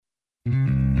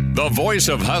The voice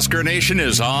of Husker Nation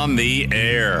is on the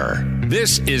air.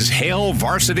 This is Hail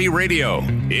Varsity Radio.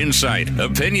 Insight,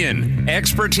 opinion,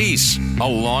 expertise,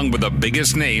 along with the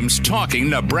biggest names talking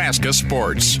Nebraska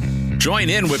sports. Join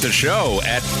in with the show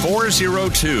at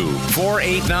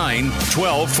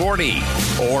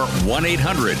 402-489-1240 or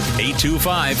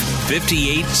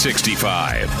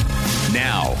 1-800-825-5865.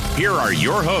 Now, here are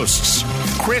your hosts,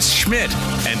 Chris Schmidt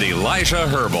and Elijah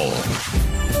Herbal.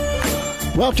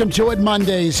 Welcome to it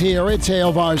Mondays here. It's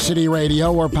Hail Varsity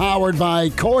Radio. We're powered by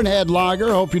Cornhead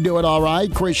Lager. Hope you're doing all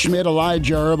right. Chris Schmidt,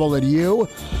 Elijah Herbal, and you.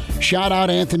 Shout out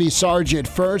Anthony Sargent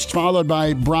first, followed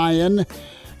by Brian,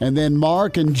 and then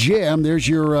Mark and Jim. There's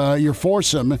your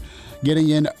foursome getting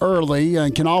in early.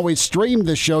 And can always stream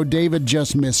the show. David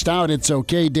just missed out. It's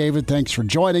okay, David. Thanks for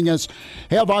joining us.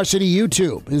 Hail Varsity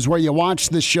YouTube is where you watch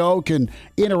the show. Can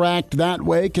interact that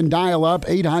way. Can dial up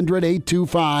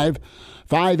 800-825-5865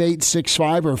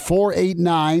 or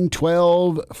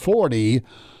 489-1240. You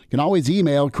can always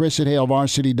email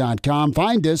chris@hailvarsity.com.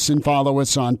 Find us and follow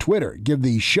us on Twitter. Give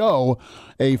the show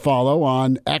a follow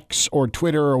on X or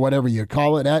Twitter or whatever you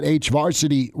call it at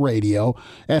HVarsity Radio,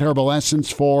 at Herbal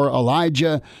Essence for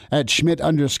Elijah, at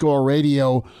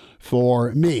Schmidt_radio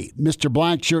for me. Mr.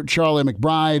 Blackshirt, Charlie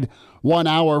McBride. 1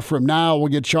 hour from now, we'll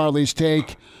get Charlie's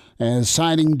take. As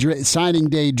signing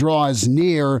day draws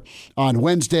near on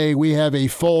Wednesday, we have a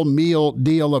full meal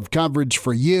deal of coverage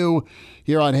for you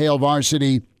here on Hail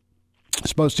Varsity.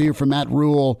 Supposed to hear from Matt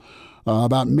Rule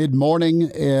about mid-morning,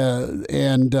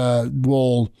 and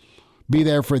we'll be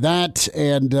there for that.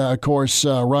 And, of course,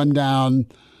 run down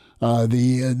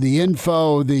the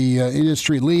info, the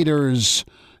industry leaders,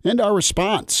 and our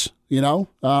response,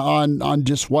 on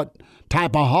just what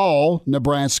type of haul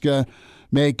Nebraska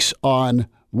makes on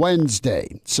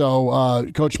Wednesday. So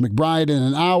Coach McBride in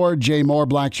an hour, Jay Moore,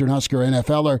 Blackshirt Husker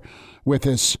NFLer, with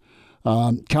us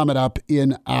coming up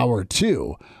in hour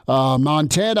two.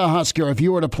 Montana Husker, if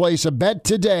you were to place a bet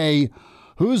today,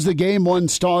 who's the game one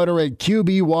starter at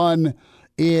QB1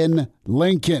 in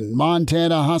Lincoln?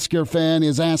 Montana Husker fan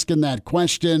is asking that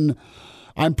question.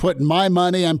 I'm putting my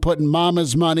money, I'm putting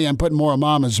Mama's money, I'm putting more of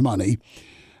Mama's money.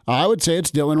 I would say it's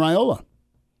Dylan Raiola.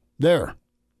 There.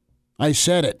 I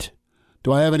said it.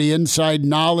 Do I have any inside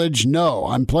knowledge? No.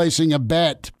 I'm placing a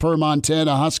bet per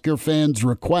Montana Husker fans'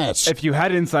 request. If you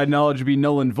had inside knowledge, it'd be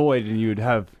null and void, and you'd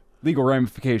have legal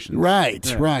ramifications. Right.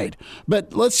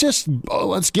 But let's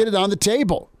get it on the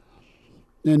table.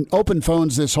 And open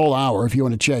phones this whole hour if you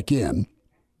want to check in.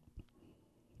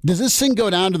 Does this thing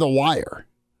go down to the wire?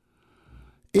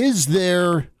 Is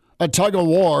there a tug of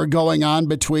war going on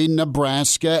between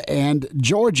Nebraska and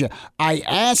Georgia? I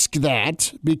ask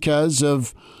that because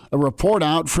of a report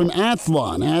out from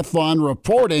Athlon. Athlon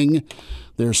reporting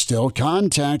there's still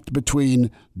contact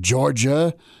between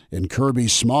Georgia and Kirby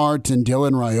Smart and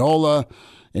Dylan Raiola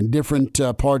and different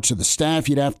parts of the staff.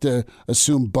 You'd have to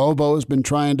assume Bobo has been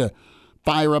trying to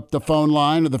fire up the phone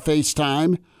line or the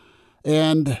FaceTime.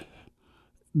 And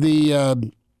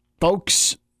the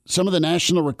folks, some of the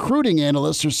national recruiting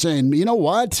analysts are saying, you know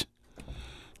what?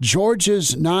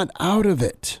 Georgia's not out of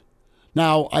it.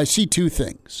 Now, I see two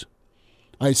things.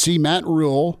 I see Matt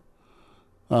Rule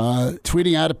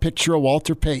tweeting out a picture of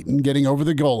Walter Payton getting over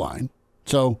the goal line.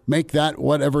 So make that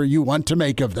whatever you want to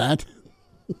make of that.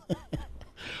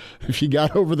 If he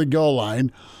got over the goal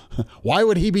line, why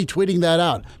would he be tweeting that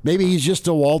out? Maybe he's just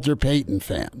a Walter Payton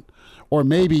fan. Or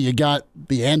maybe you got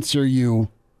the answer you've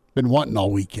been wanting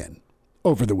all weekend,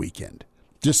 over the weekend.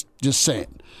 Just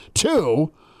saying.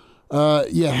 Two,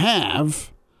 you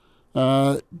have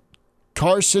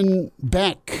Carson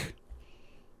Beck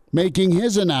making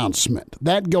his announcement.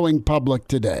 That going public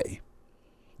today.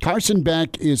 Carson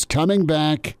Beck is coming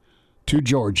back to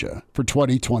Georgia for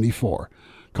 2024.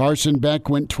 Carson Beck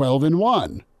went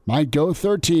 12-1. Might go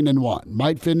 13-1.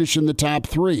 Might finish in the top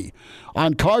three.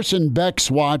 On Carson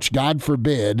Beck's watch, God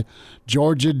forbid,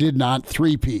 Georgia did not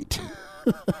three-peat.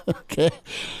 Okay?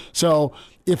 So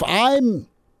if I'm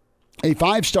a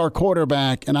five-star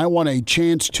quarterback and I want a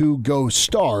chance to go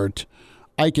start,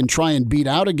 I can try and beat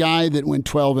out a guy that went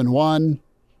 12-1,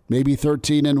 maybe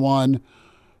 13-1.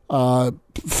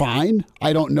 Fine.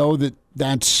 I don't know that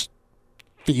that's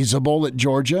feasible at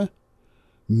Georgia.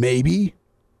 Maybe.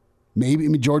 I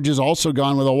mean, Georgia's also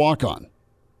gone with a walk-on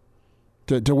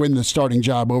to win the starting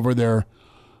job over their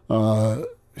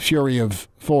fury of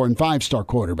 4- and 5-star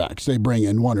quarterbacks. They bring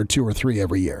in 1 or 2 or 3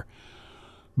 every year.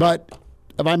 But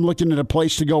if I'm looking at a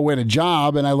place to go win a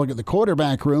job and I look at the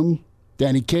quarterback room,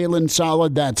 Danny Kaelin,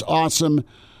 solid. That's awesome.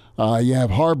 You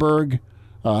have Harburg.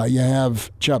 You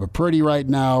have Chubba Purdy right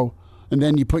now. And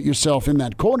then you put yourself in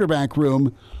that quarterback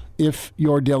room if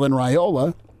you're Dylan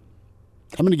Raiola,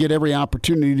 I'm going to get every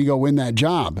opportunity to go win that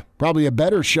job. Probably a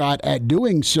better shot at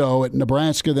doing so at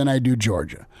Nebraska than I do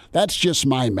Georgia. That's just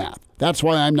my math. That's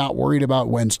why I'm not worried about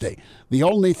Wednesday. The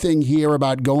only thing here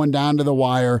about going down to the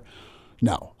wire,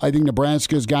 no. I think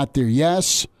Nebraska's got their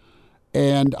yes,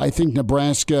 and I think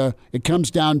Nebraska, it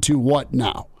comes down to what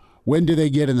now? When do they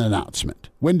get an announcement?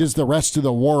 When does the rest of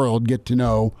the world get to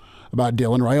know about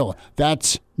Dylan Raiola?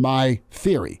 That's my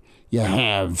theory. You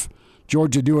have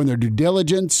Georgia doing their due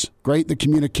diligence. Great, the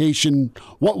communication.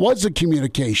 What was the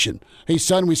communication? Hey,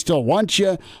 son, we still want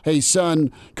you. Hey,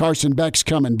 son, Carson Beck's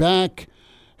coming back.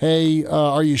 Hey,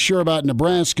 are you sure about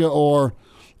Nebraska? Or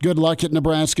good luck at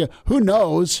Nebraska. Who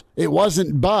knows? It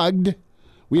wasn't bugged.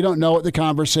 We don't know what the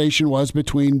conversation was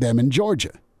between them and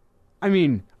Georgia. I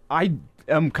mean, I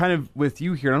am kind of with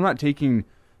you here. I'm not taking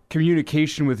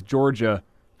communication with Georgia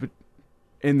but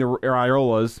in the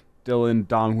Raiolas, Dylan,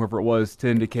 Dom, whoever it was, to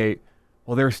indicate,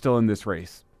 well, they're still in this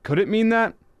race. Could it mean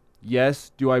that?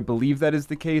 Yes. Do I believe that is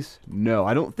the case? No.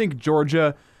 I don't think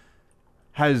Georgia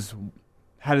has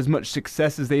had as much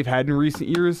success as they've had in recent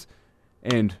years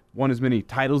and won as many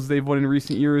titles as they've won in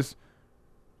recent years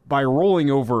by rolling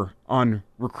over on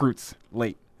recruits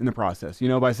late in the process.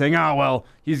 By saying, oh, well,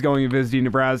 he's going and visiting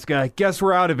Nebraska. Guess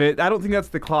we're out of it. I don't think that's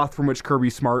the cloth from which Kirby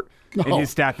Smart and his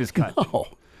staff is cut.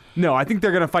 No, I think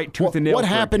they're going to fight tooth and nail. What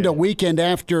happened a weekend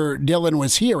after Dylan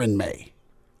was here in May?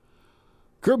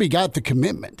 Kirby got the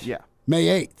commitment. Yeah.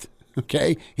 May 8th.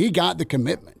 Okay? He got the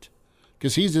commitment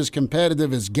because he's as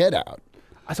competitive as get out.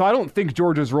 So I don't think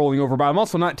Georgia's rolling over, but I'm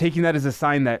also not taking that as a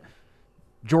sign that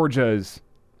Georgia is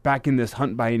back in this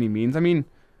hunt by any means. I mean,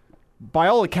 by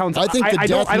all accounts, I think the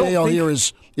death nail here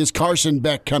is Carson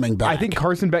Beck coming back. I think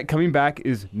Carson Beck coming back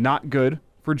is not good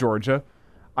for Georgia.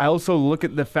 I also look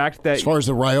at the fact that, as far as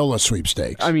the Raiola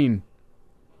sweepstakes, I mean,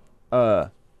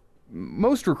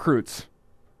 most recruits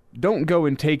don't go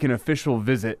and take an official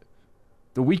visit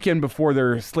the weekend before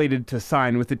they're slated to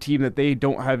sign with a team that they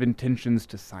don't have intentions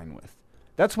to sign with.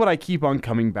 That's what I keep on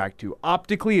coming back to.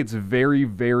 Optically, it's very,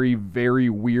 very, very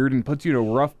weird and puts you in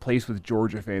a rough place with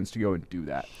Georgia fans to go and do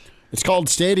that. It's called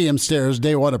stadium stairs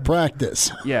day one of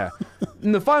practice. Yeah.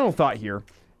 And the final thought here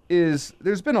is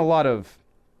there's been a lot of,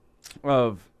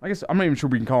 I guess I'm not even sure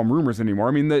we can call them rumors anymore.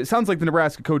 I mean, it sounds like the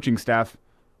Nebraska coaching staff,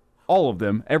 all of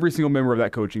them, every single member of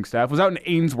that coaching staff, was out in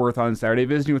Ainsworth on Saturday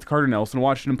visiting with Carter Nelson,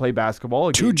 watching him play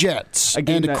basketball. Two Jets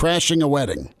and crashing a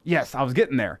wedding. Yes, I was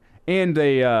getting there. And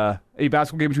a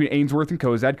basketball game between Ainsworth and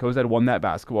Cozad. Cozad won that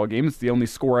basketball game. It's the only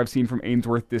score I've seen from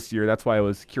Ainsworth this year. That's why I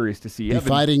was curious to see.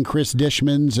 Fighting Chris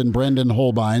Dishmans and Brendan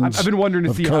Holbeins. I've been wondering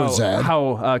to see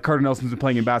how Carter Nelson's been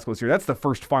playing in basketball this year. That's the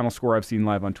first final score I've seen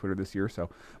live on Twitter this year.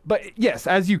 But yes,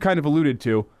 as you kind of alluded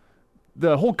to,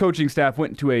 the whole coaching staff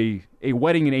went to a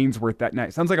wedding in Ainsworth that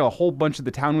night. Sounds like a whole bunch of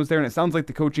the town was there, and it sounds like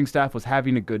the coaching staff was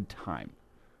having a good time.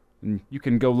 And you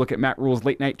can go look at Matt Rule's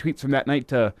late night tweets from that night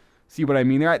to see what I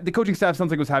mean there. The coaching staff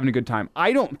sounds like it was having a good time.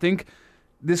 I don't think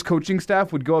this coaching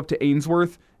staff would go up to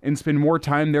Ainsworth and spend more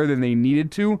time there than they needed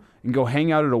to and go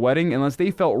hang out at a wedding unless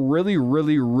they felt really,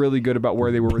 really, really good about where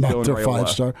they were with Dylan Raiola.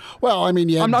 5-star. Well, I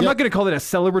mean, I'm not going to call it a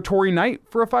celebratory night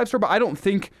for a 5-star, but I don't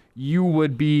think you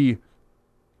would be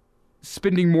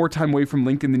spending more time away from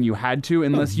Lincoln than you had to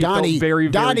unless you felt very, very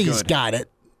Donnie's good. Got it.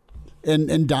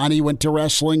 And Donnie went to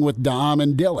wrestling with Dom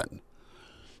and Dylan.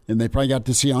 And they probably got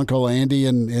to see Uncle Andy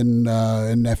and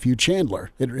nephew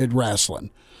Chandler at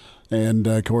wrestling. And,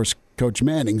 of course, Coach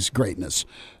Manning's greatness.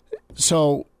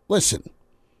 So, listen,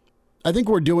 I think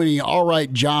we're doing an all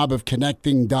right job of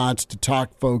connecting dots to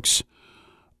talk folks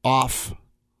off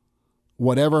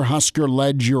whatever Husker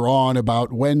ledge you're on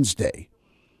about Wednesday.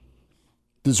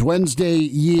 Does Wednesday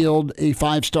yield a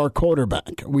 5-star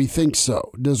quarterback? We think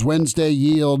so. Does Wednesday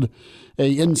yield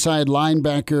a inside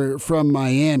linebacker from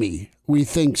Miami? We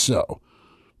think so.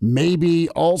 Maybe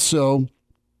also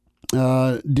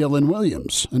Dylan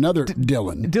Williams, another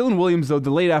Dylan. Dylan Williams, though, the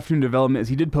late afternoon development is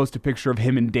he did post a picture of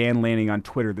him and Dan Lanning on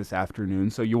Twitter this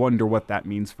afternoon, so you wonder what that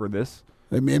means for this.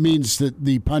 It means that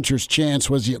the puncher's chance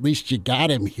was at least you got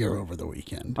him here over the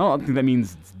weekend. I don't think that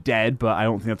means it's dead, but I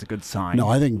don't think that's a good sign. No,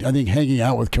 I think hanging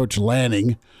out with Coach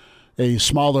Lanning, a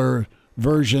smaller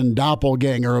version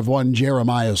doppelganger of one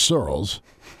Jeremiah Searles.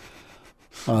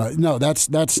 No, that's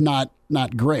not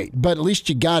great. But at least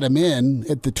you got him in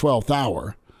at the 12th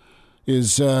hour.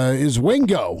 Is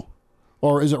Wingo,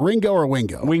 or is it Ringo or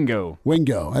Wingo?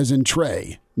 Wingo, as in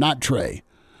Trey, not Trey,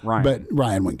 Ryan. But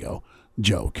Ryan Wingo.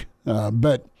 Joke.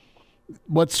 But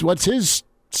what's his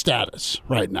status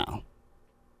right now?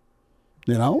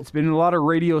 You know, it's been a lot of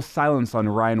radio silence on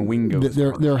Ryan Wingo.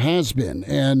 There has been,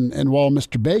 and while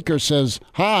Mr. Baker says,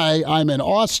 "Hi, I'm in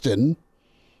Austin,"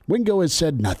 Wingo has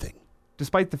said nothing.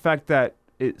 Despite the fact that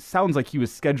it sounds like he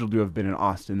was scheduled to have been in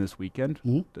Austin this weekend.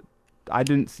 Mm-hmm. I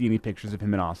didn't see any pictures of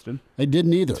him in Austin. I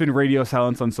didn't either. It's been radio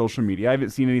silence on social media. I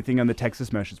haven't seen anything on the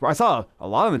Texas message board. I saw a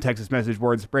lot on the Texas message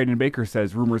boards. Brandon Baker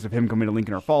says rumors of him coming to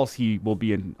Lincoln are false. He will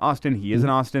be in Austin. He is in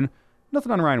Austin.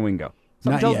 Nothing on Ryan Wingo.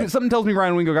 Something tells me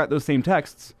Ryan Wingo got those same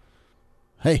texts.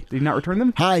 Hey. Did he not return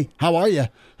them? Hi, how are you?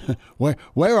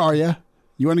 Where are you?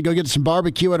 You want to go get some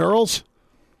barbecue at Earl's?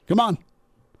 Come on.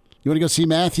 You want to go see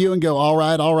Matthew and go, all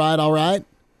right.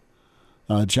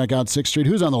 Check out 6th Street.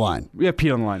 Who's on the line? We have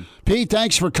Pete on the line. Pete,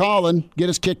 thanks for calling. Get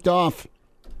us kicked off.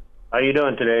 How you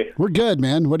doing today? We're good,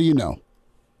 man. What do you know?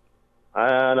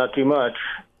 Not too much.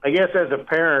 I guess as a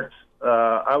parent,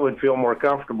 I would feel more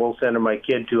comfortable sending my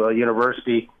kid to a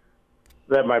university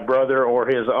that my brother or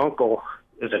his uncle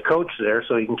is a coach there,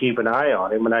 so he can keep an eye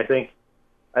on him. And I think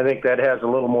that has a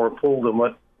little more pull than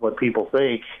what people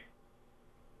think.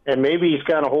 And maybe he's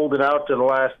kind of holding out to the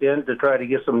last end to try to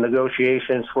get some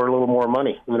negotiations for a little more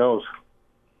money. Who knows?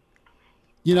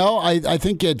 You know, I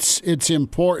think it's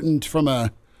important from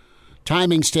a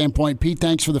timing standpoint. Pete,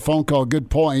 thanks for the phone call.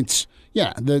 Good points.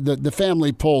 Yeah, the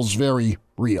family pull's very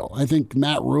real. I think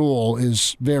Matt Rule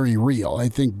is very real. I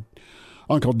think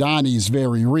Uncle Donnie's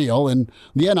very real. And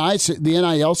the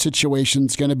NIL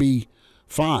situation's going to be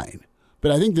fine. But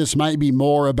I think this might be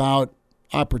more about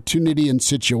opportunity and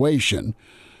situation,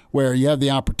 where you have the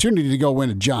opportunity to go win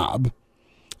a job.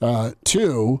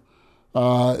 Two,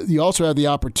 you also have the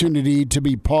opportunity to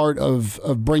be part of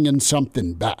bringing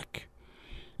something back.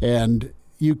 And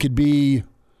you could be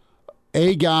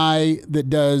a guy that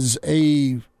does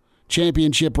a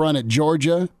championship run at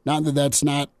Georgia. Not that that's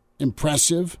not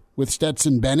impressive with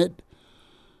Stetson Bennett,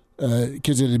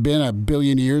 because it had been a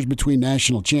billion years between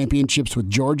national championships with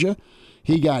Georgia.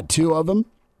 He got 2 of them.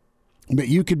 But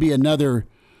you could be another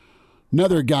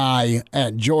guy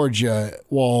at Georgia,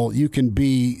 while you can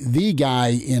be the guy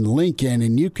in Lincoln,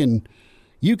 and you can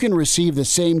receive the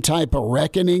same type of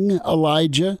reckoning,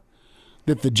 Elijah,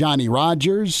 that the Johnny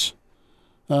Rodgers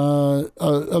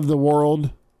of the world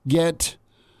get,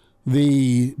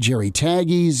 the Jerry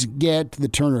Taggies get, the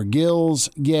Turner Gills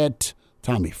get,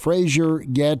 Tommy Frazier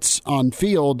gets on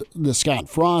field, the Scott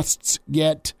Frosts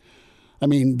get. I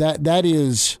mean, that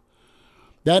is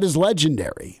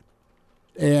legendary.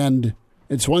 And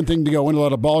it's one thing to go win a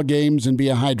lot of ball games and be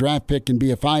a high draft pick and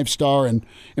be a 5-star and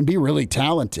be really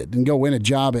talented and go win a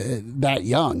job that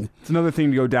young. It's another thing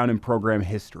to go down in program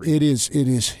history. It is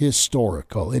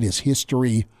historical. It is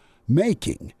history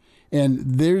making. And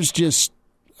there's just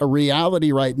a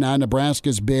reality right now.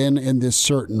 Nebraska's been in this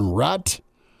certain rut.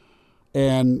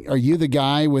 And are you the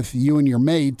guy with you and your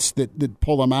mates that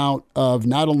pull them out of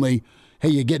not only, hey,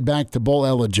 you get back to bowl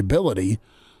eligibility,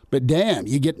 but damn,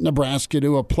 you get Nebraska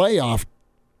to a playoff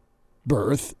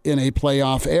berth in a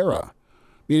playoff era. I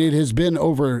mean, it has been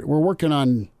we're working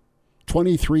on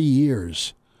 23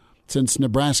 years since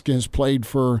Nebraska has played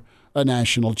for a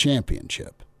national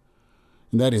championship.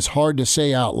 And that is hard to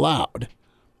say out loud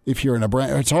if you're a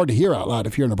Nebraska. It's hard to hear out loud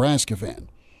if you're a Nebraska fan.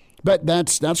 But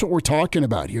that's what we're talking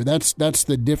about here. That's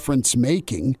the difference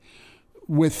making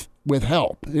with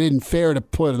help. It isn't fair to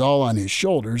put it all on his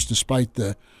shoulders, despite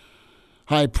the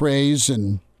high praise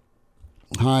and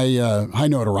high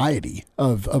notoriety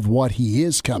of what he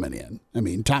is coming in. I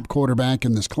mean, top quarterback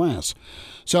in this class.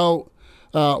 So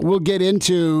we'll get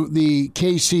into the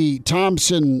Casey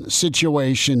Thompson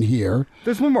situation here.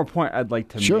 There's one more point I'd like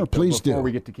to make. Sure, please do. Before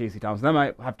we get to Casey Thompson. That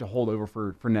might have to hold over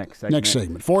for next segment. Next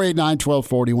segment.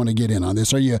 489-1240. Want to get in on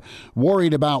this. Are you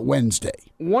worried about Wednesday?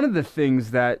 One of the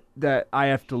things that I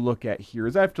have to look at here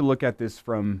is I have to look at this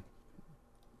from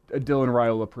a Dylan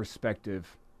Raiola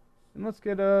perspective. And let's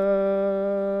get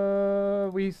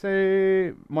we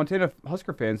say Montana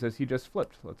Husker fan says he just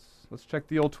flipped. Let's check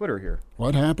the old Twitter here.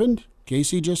 What happened?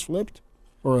 Casey just flipped?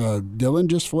 Or Dylan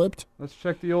just flipped? Let's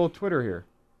check the old Twitter here.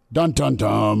 Dun dun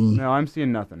dun. No, I'm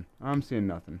seeing nothing.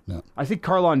 No. I think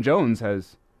Carlon Jones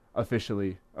has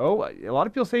officially. Oh, a lot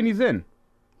of people saying he's in.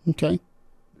 Okay.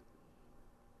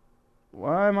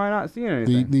 Why am I not seeing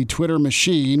anything? The Twitter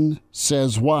machine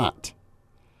says what?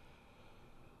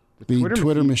 The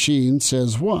Twitter machine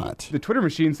says what? The Twitter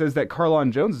machine says that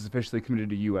Carlon Jones is officially committed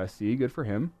to USC. Good for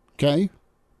him. Okay.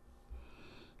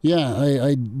 Yeah,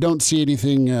 I don't see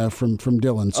anything from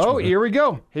Dylan's Twitter. Oh, here we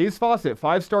go. Hayes Fawcett,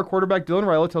 5-star quarterback Dylan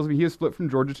Raiola tells me he has split from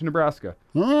Georgia to Nebraska.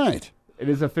 All right. It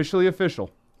is officially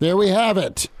official. There we have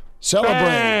it. Celebrate.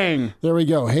 Bang! There we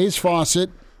go. Hayes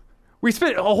Fawcett. We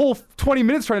spent a whole 20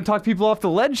 minutes trying to talk people off the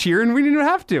ledge here, and we didn't even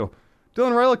have to.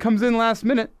 Dylan Raiola comes in last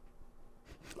minute.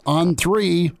 On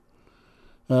 3.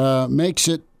 Makes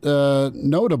it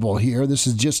notable here. This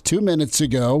is just 2 minutes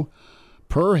ago.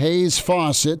 Per Hayes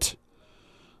Fawcett.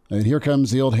 And here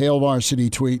comes the old Hail Varsity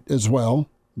tweet as well.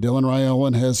 Dylan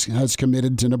Raiola has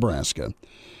committed to Nebraska.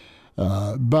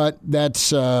 But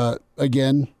that's,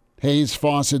 again, Hayes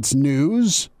Fawcett's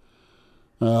news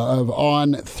of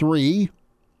On 3.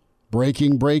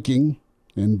 Breaking.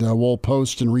 And we'll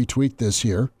post and retweet this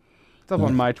here. It's up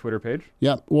on my Twitter page.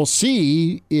 Yep. We'll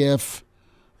see if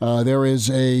there is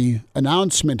a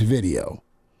announcement video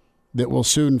that will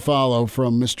soon follow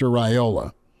from Mr.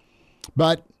 Raiola.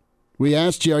 But we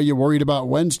asked you, are you worried about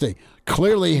Wednesday?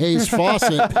 Clearly, Hayes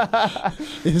Fawcett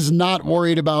is not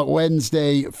worried about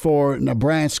Wednesday for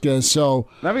Nebraska. So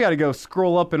now we got to go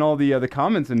scroll up in all the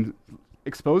comments and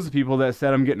expose the people that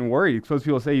said I'm getting worried. Expose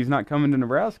people that say he's not coming to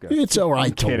Nebraska. It's all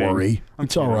right to worry.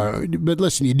 It's all right. But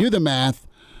listen, you do the math.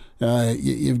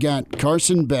 You've got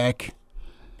Carson Beck.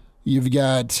 You've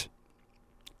got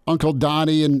Uncle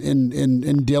Donnie and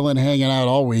Dylan hanging out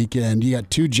all weekend. You got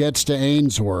 2 jets to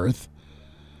Ainsworth.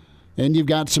 And you've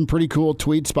got some pretty cool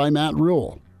tweets by Matt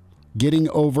Rule. Getting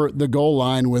over the goal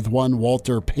line with one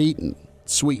Walter Payton.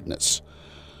 Sweetness.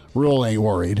 Rule ain't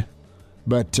worried.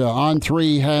 But On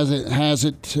 3 has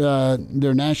it.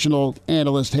 Their national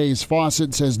analyst Hayes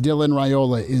Fawcett says Dylan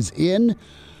Raiola is in.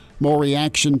 More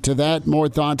reaction to that. More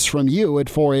thoughts from you at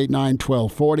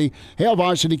 489-1240. Hail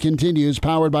Varsity continues,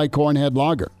 powered by Cornhead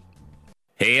Lager.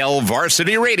 Hail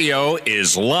Varsity Radio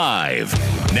is live.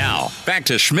 Now, back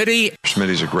to Schmitty.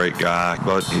 Schmitty's a great guy,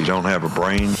 but he don't have a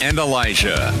brain. And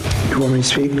Elijah. You want me to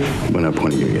speak? When I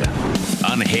point at you, yeah.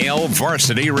 On Hail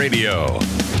Varsity Radio.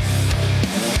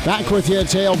 Back with you,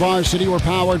 it's Hail Varsity. We're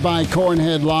powered by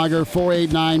Cornhead Lager,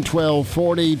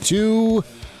 489-1240. 2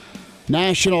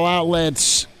 national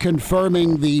outlets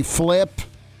confirming the flip.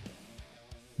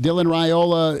 Dylan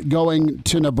Raiola going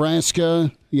to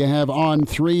Nebraska. You have On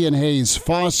 3 and Hayes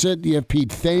Fawcett. You have Pete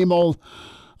Thamel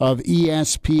of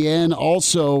ESPN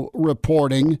also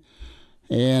reporting,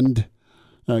 and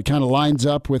kind of lines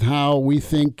up with how we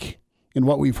think and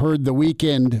what we've heard the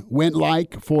weekend went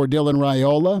like for Dylan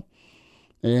Raiola.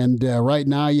 And right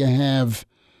now you have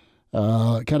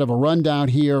kind of a rundown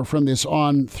here from this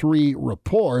On 3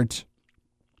 report.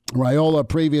 Raiola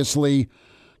previously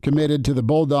committed to the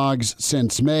Bulldogs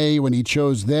since May when he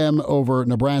chose them over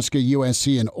Nebraska,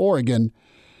 USC, and Oregon.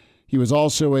 He was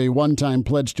also a one-time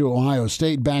pledge to Ohio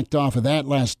State, backed off of that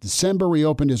last December,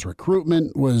 reopened his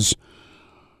recruitment, was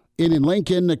in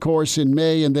Lincoln, of course, in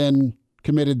May, and then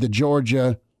committed to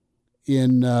Georgia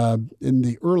in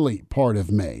the early part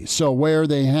of May. So where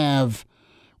they have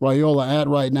Raiola at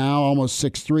right now, almost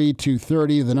 6'3",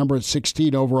 230, the number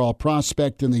 16 overall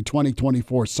prospect in the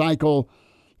 2024 cycle,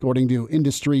 according to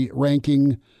industry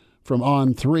ranking from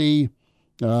On 3.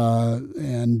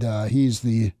 And he's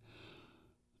the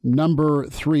number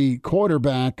 3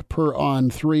 quarterback per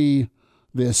On 3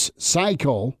 this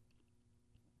cycle.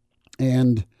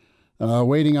 And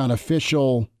waiting on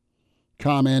official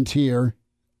comment here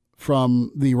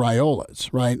from the Raiolas,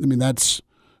 right? I mean, that's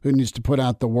who needs to put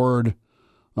out the word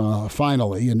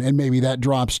finally. And maybe that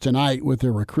drops tonight with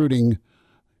their recruiting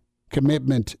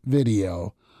commitment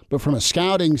video. But from a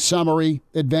scouting summary,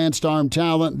 advanced arm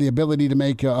talent, the ability to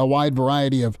make a wide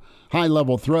variety of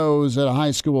high-level throws at a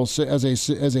high school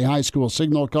as a high school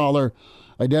signal caller,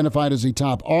 identified as a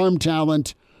top arm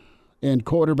talent and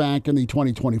quarterback in the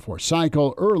 2024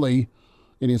 cycle. Early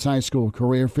in his high school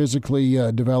career, physically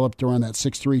developed around that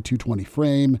 6'3", 220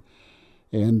 frame,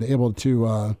 and able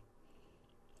to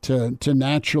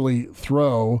naturally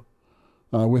throw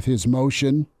with his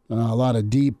motion. A lot of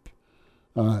deep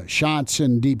shots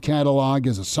and deep catalog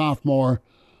as a sophomore,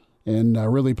 and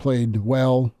really played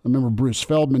well. I remember Bruce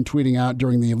Feldman tweeting out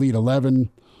during the Elite 11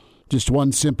 just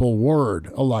one simple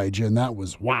word, Elijah, and that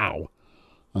was wow.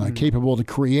 Capable to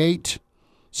create.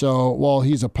 So while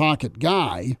he's a pocket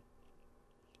guy,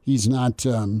 he's not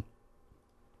a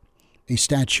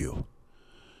statue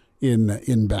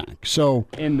in back. So,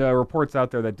 and reports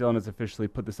out there that Dylan has officially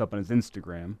put this up on his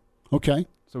Instagram. Okay.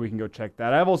 So we can go check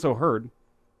that. I've also heard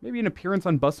maybe an appearance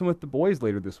on Bussin' with the Boys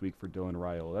later this week for Dylan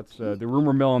Raiola. That's the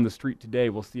rumor mill on the street today.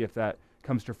 We'll see if that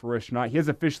comes to fruition or not. He has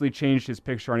officially changed his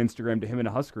picture on Instagram to him in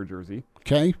a Husker jersey.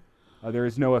 Okay. There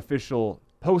is no official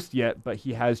post yet, but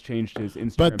he has changed his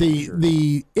Instagram But picture.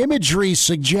 the imagery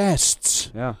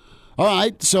suggests. Yeah. All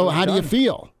right, so how do you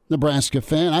feel, Nebraska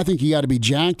fan? I think you got to be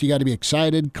jacked. You got to be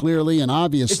excited, clearly and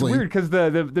obviously. It's weird because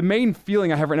the main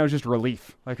feeling I have right now is just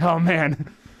relief. Like, oh,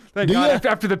 man. Thank God,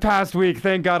 after the past week,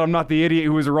 thank God I'm not the idiot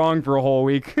who was wrong for a whole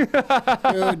week. Dude,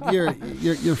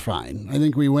 you're fine. I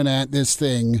think we went at this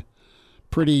thing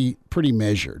pretty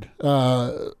measured.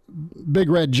 Big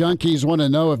Red Junkies want to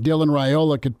know if Dylan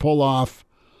Raiola could pull off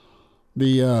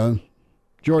the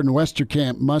Jordan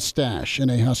Westerkamp mustache in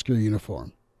a Husker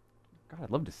uniform. God,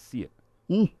 I'd love to see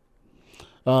it.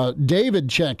 David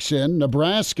checks in.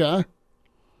 Nebraska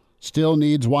still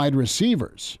needs wide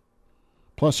receivers,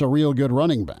 plus a real good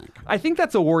running back. I think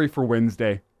that's a worry for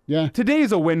Wednesday. Yeah. Today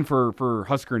is a win for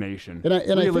Husker Nation.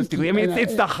 And realistically,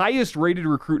 it's the highest rated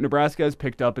recruit Nebraska has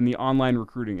picked up in the online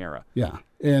recruiting era. Yeah,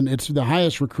 and it's the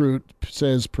highest recruit,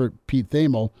 says Pete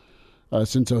Thamel,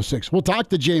 since 2006. We'll talk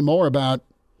to Jay Moore about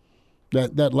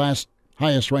that last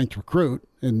highest ranked recruit,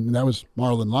 and that was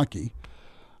Marlon Lucky.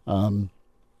 I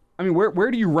mean,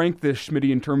 where do you rank this,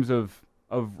 Schmitty, in terms of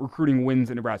recruiting wins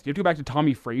in Nebraska? You have to go back to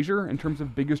Tommy Frazier in terms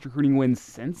of biggest recruiting wins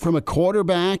since? From a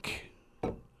quarterback,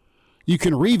 you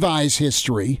can revise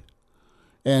history,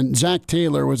 and Zach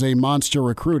Taylor was a monster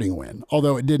recruiting win,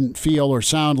 although it didn't feel or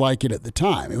sound like it at the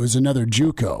time. It was another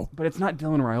JUCO. But it's not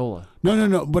Dylan Raiola.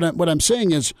 No. But what I'm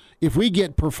saying is, if we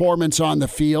get performance on the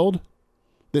field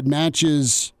that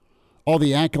matches all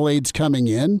the accolades coming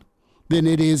in, then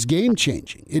it is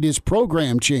game-changing. It is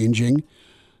program-changing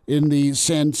in the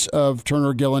sense of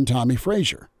Turner Gill and Tommy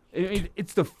Frazier.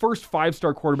 It's the first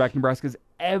five-star quarterback Nebraska's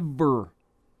ever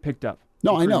picked up.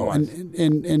 No, I know. And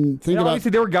think about...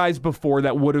 Obviously, there were guys before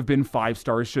that would have been 5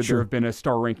 stars should there have been a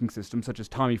star ranking system, such as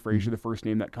Tommy Frazier, the first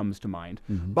name that comes to mind.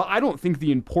 Mm-hmm. But I don't think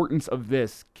the importance of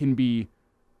this can be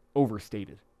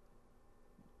overstated.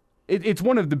 It's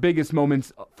one of the biggest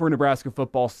moments for Nebraska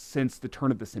football since the turn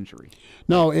of the century.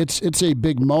 No, it's a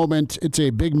big moment. It's a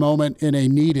big moment and a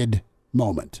needed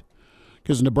moment.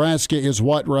 Because Nebraska is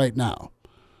what right now?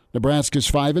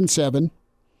 Nebraska's 5-7.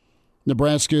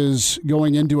 Nebraska's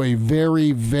going into a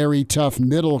very, very tough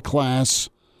middle class,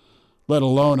 let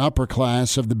alone upper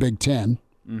class of the Big Ten.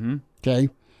 Mm-hmm. Okay?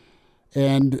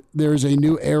 And there's a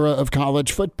new era of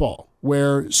college football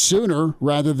where sooner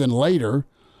rather than later,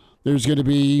 there's going to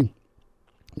be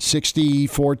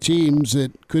 64 teams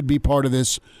that could be part of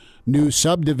this new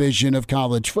subdivision of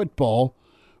college football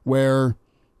where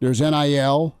there's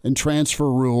NIL and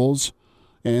transfer rules,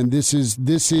 and this is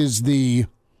the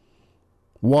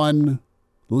one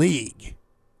league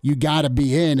you got to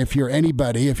be in if you're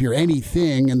anybody, if you're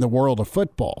anything in the world of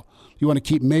football. You want to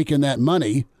keep making that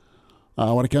money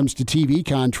when it comes to TV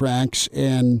contracts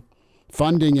and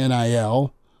funding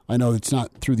NIL. I know it's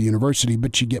not through the university,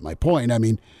 but you get my point. I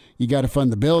mean, you got to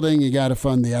fund the building, you got to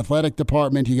fund the athletic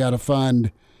department, you got to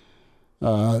fund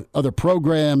other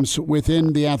programs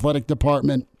within the athletic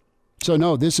department. So,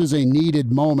 no, this is a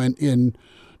needed moment in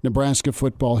Nebraska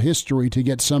football history to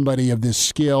get somebody of this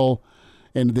skill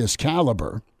and this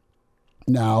caliber.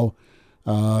 Now,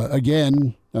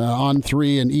 again,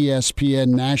 On3 and ESPN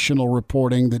national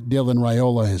reporting that Dylan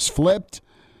Raiola has flipped.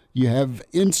 You have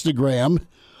Instagram,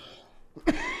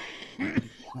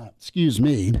 excuse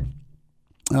me,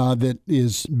 that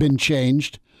has been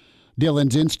changed.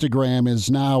 Dylan's Instagram is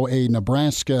now a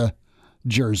Nebraska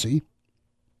jersey.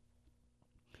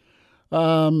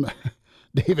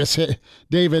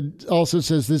 David also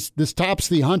says this tops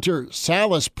the Hunter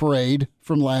Salas parade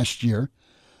from last year.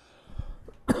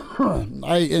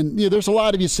 There's a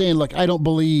lot of you saying, look, I don't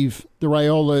believe the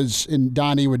Raiolas and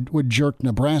Donnie would jerk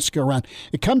Nebraska around.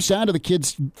 It comes down to the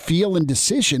kid's feel and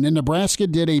decision, and Nebraska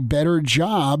did a better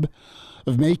job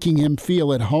of making him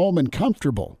feel at home and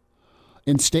comfortable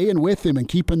and staying with him and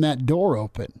keeping that door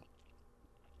open.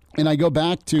 And I go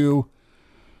back to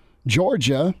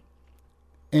Georgia,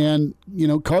 and,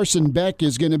 Carson Beck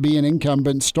is going to be an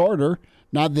incumbent starter.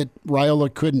 Not that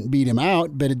Raiola couldn't beat him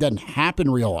out, but it doesn't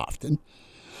happen real often.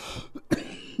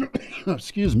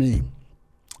 Excuse me.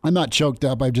 I'm not choked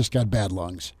up. I've just got bad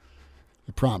lungs.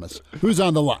 I promise. Who's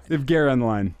on the line? We have Gary on the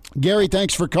line. Gary,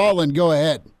 thanks for calling. Go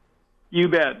ahead. You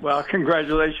bet. Well,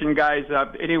 congratulations, guys.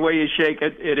 Any way you shake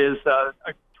it, it is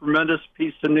a tremendous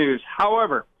piece of news.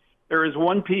 However, there is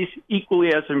one piece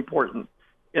equally as important,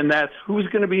 and that's who's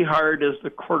going to be hired as the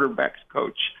quarterback's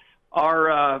coach.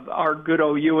 Our good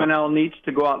old UNL needs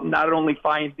to go out and not only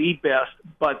find the best,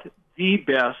 but the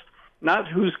best, not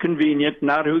who's convenient,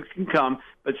 not who can come,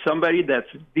 but somebody that's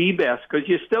the best, because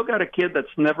you still got a kid that's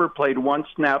never played one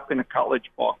snap in a college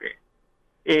ball game.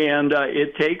 And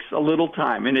it takes a little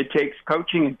time, and it takes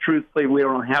coaching, and truthfully, we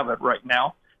don't have it right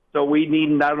now. So we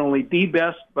need not only the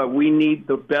best, but we need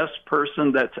the best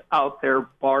person that's out there,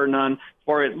 bar none,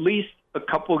 for at least a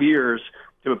couple years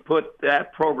to put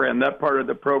that program, that part of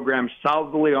the program,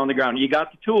 solidly on the ground. You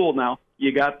got the tool now.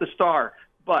 You got the star.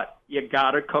 But you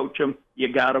got to coach them.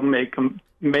 You got to make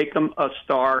them a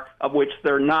star, of which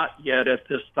they're not yet at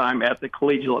this time at the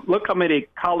collegiate. Look how many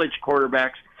college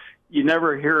quarterbacks you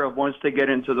never hear of once they get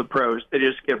into the pros. They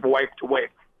just get wiped away.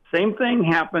 Same thing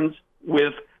happens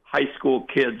with high school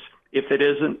kids if it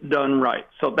isn't done right.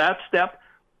 So that step,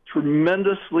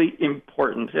 tremendously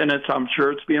important, and I'm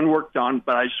sure it's being worked on,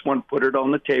 but I just want to put it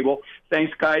on the table.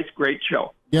 Thanks, guys. Great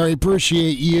show. Gary,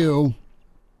 appreciate you.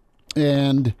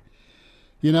 And,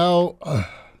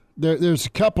 there's a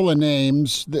couple of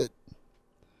names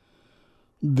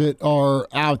that are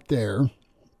out there,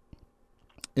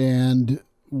 and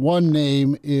one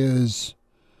name is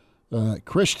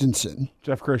Christensen.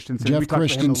 Jeff Christensen. Jeff we talked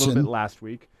Christensen. to him a little bit last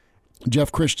week.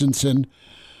 Jeff Christensen,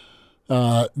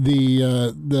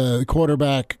 the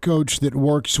quarterback coach that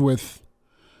works with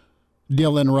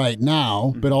Dylan right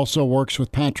now, but also works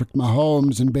with Patrick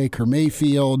Mahomes and Baker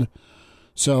Mayfield.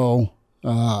 So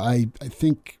I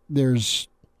think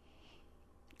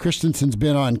Christensen's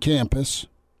been on campus.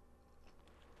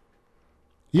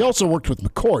 He also worked with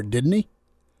McCord, didn't he?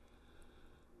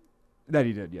 That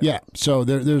he did, yeah. Yeah, so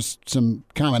there's some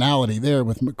commonality there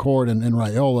with McCord and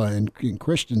Raiola and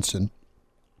Christensen.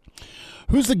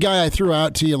 Who's the guy I threw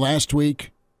out to you last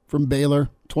week from Baylor,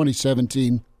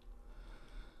 2017?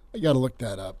 I got to look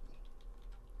that up.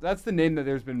 That's the name that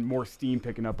there's been more steam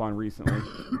picking up on recently.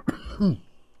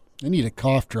 I need a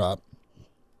cough drop.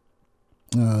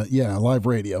 Yeah, live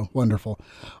radio. Wonderful.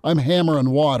 I'm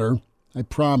hammering water, I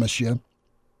promise you.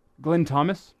 Glenn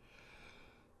Thomas?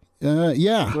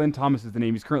 Yeah. Glenn Thomas is the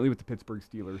name. He's currently with the Pittsburgh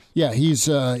Steelers. Yeah, he's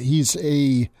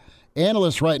a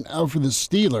analyst right now for the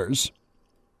Steelers,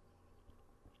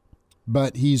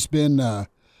 but he's been an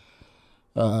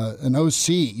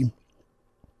OC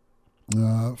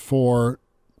for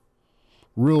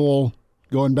Rule,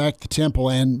 going back to Temple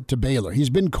and to Baylor.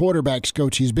 He's been quarterbacks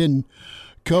coach. He's been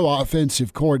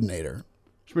co-offensive coordinator.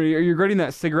 Schmitty, are you regretting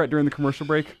that cigarette during the commercial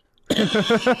break? Yeah.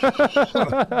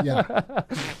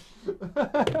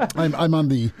 I'm on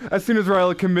the... As soon as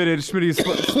Riley committed, Schmitty's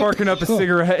sparking up a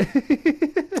cigarette.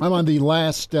 I'm on the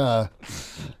last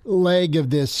leg of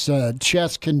this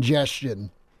chest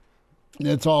congestion.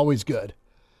 It's always good.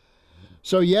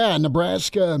 So, yeah,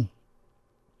 Nebraska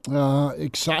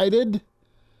excited.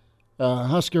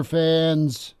 Husker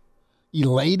fans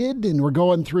elated. And we're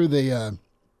going through the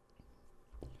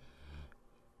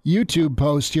YouTube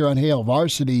post here on Hail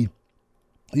Varsity.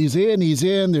 He's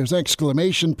in. There's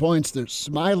exclamation points. There's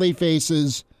smiley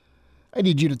faces. I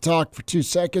need you to talk for 2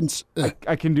 seconds.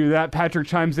 I can do that. Patrick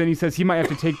chimes in. He says he might have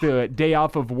to take the day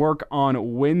off of work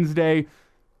on Wednesday.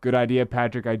 Good idea,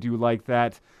 Patrick. I do like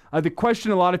that. The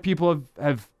question a lot of people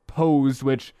have posed,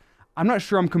 which I'm not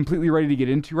sure I'm completely ready to get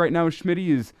into right now, Schmitty,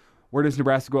 is where does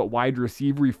Nebraska go at wide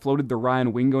receiver? He floated the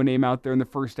Ryan Wingo name out there in the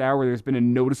first hour. There's been a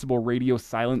noticeable radio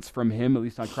silence from him, at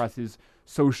least across his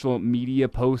social media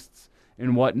posts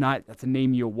and whatnot. That's a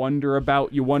name you wonder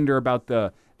about. You wonder about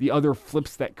the other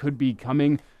flips that could be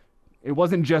coming. It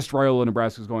wasn't just Raiola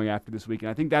Nebraska was going after this week, and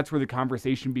I think that's where the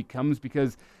conversation becomes,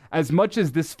 because as much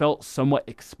as this felt somewhat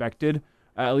expected,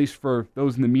 at least for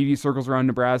those in the media circles around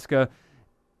Nebraska,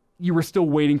 you were still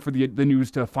waiting for the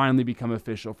news to finally become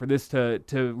official, for this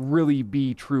to really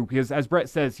be true, because as Brett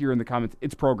says here in the comments,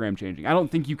 it's program changing. I don't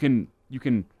think you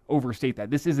can overstate that.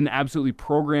 This is an absolutely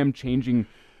program changing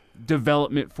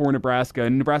development for Nebraska,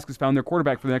 and Nebraska's found their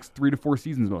quarterback for the next 3 to 4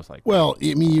 seasons, most likely. Well,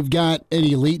 I mean, you've got an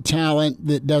elite talent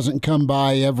that doesn't come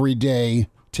by every day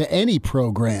to any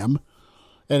program,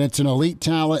 and it's an elite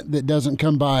talent that doesn't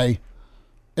come by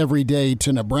every day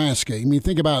to Nebraska. I mean,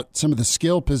 think about some of the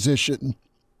skill position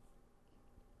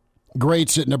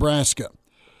greats at Nebraska.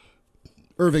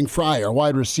 Irving Fryer,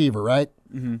 wide receiver, right?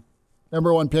 Mm-hmm.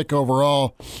 Number 1 pick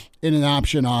overall in an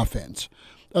option offense.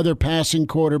 Other passing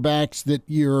quarterbacks that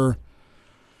you're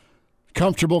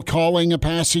comfortable calling a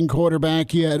passing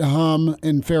quarterback, you had Hum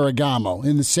and Ferragamo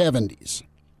in the 70s.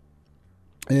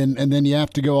 And then you have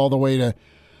to go all the way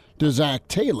to Zach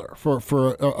Taylor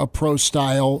for a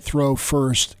pro-style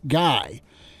throw-first guy.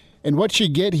 And what you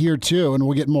get here, too, and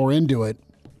we'll get more into it,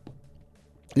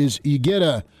 is you get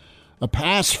a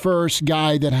pass-first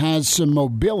guy that has some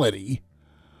mobility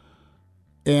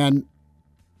and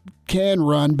can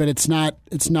run, but it's not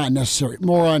necessary.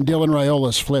 More on Dylan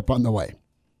Raiola's flip on the way.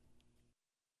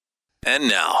 And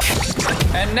now,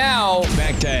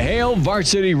 back to Hail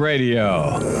Varsity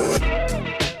Radio.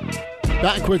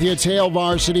 Back with you, it's Hail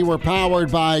Varsity. We're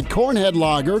powered by Cornhead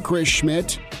Lager, Chris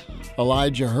Schmidt,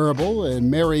 Elijah Herbal,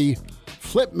 and Mary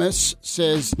Flipmas.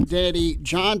 Says Danny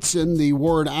Johnson, the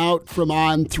word out from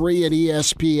On 3 at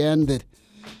ESPN that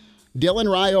Dylan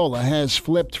Raiola has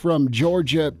flipped from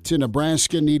Georgia to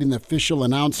Nebraska, needing an official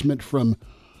announcement from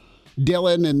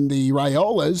Dylan and the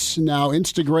Raiolas. Now,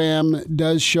 Instagram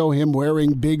does show him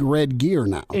wearing big red gear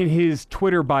now. In his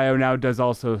Twitter bio now does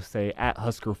also say at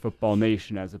Husker Football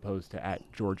Nation as opposed to at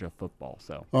Georgia Football.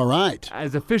 So, all right.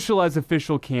 As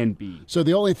official can be. So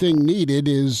the only thing needed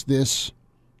is this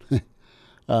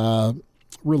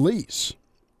release.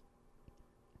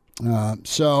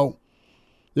 So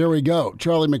there we go.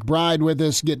 Charlie McBride with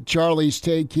us. Get Charlie's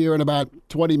take here in about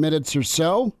 20 minutes or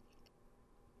so.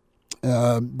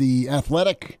 The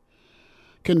Athletic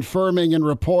confirming and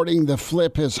reporting the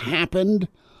flip has happened.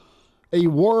 A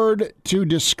word to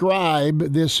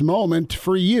describe this moment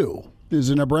for you as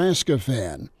a Nebraska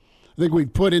fan. I think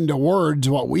we've put into words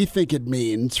what we think it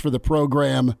means for the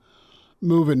program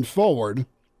moving forward.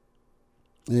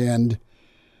 And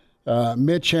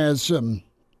Mitch has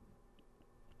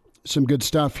some good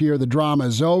stuff here. The drama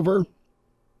is over,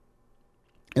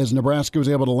 as Nebraska was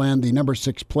able to land the number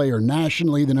 6 player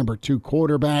nationally, the number 2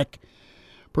 quarterback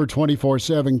per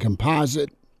 24/7 composite.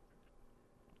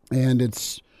 And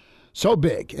it's so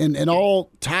big. And all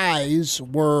ties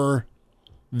were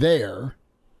there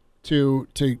to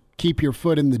keep your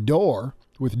foot in the door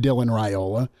with Dylan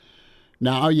Raiola.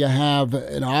 Now you have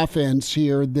an offense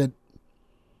here that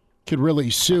could really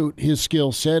suit his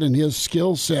skill set, and his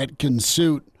skill set can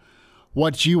suit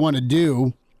what you want to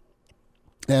do.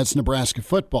 That's Nebraska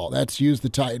football. That's use the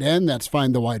tight end. That's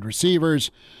find the wide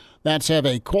receivers. That's have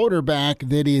a quarterback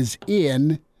that is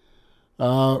in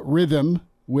rhythm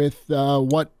with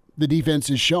what the defense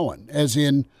is showing. As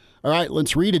in, all right,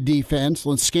 let's read a defense.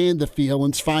 Let's scan the field.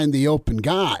 Let's find the open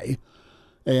guy.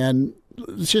 And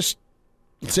let's just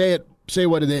say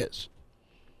what it is.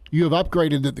 You have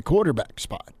upgraded at the quarterback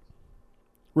spot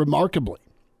remarkably.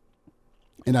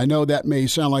 And I know that may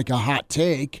sound like a hot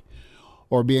take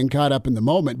or being caught up in the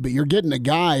moment, but you're getting a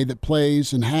guy that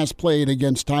plays and has played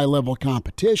against high-level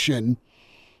competition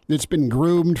that's been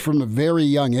groomed from a very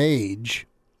young age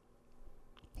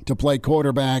to play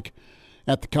quarterback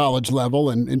at the college level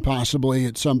and possibly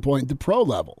at some point the pro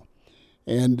level.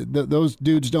 And those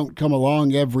dudes don't come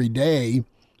along every day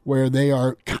where they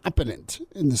are competent,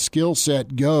 and the skill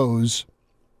set goes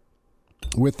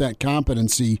with that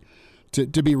competency to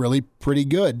be really pretty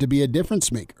good, to be a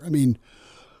difference maker. I mean,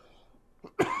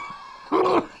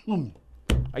 you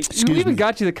even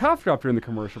got you the cough drop during the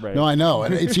commercial break. No, I know.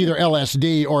 It's either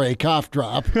LSD or a cough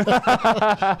drop.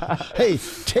 Hey,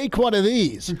 take one of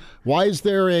these. Why is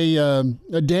there a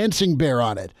dancing bear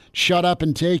on it? Shut up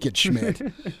and take it, Schmidt.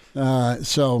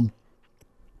 So,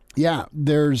 yeah,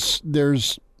 there's.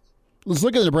 Let's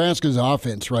look at Nebraska's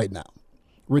offense right now.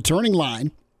 Returning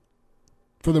line,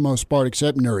 for the most part,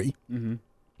 except Nuri. Mm-hmm.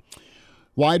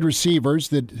 Wide receivers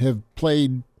that have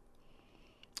played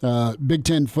Big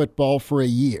Ten football for a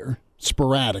year,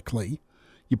 sporadically.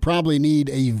 You probably need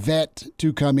a vet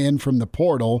to come in from the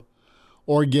portal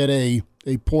or get a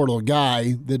portal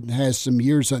guy that has some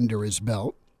years under his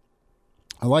belt.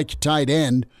 I like your tight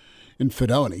end in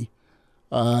Fedoni.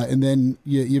 And then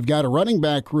you've got a running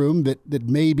back room that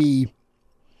maybe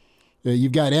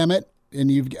you've got Emmett and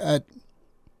you've got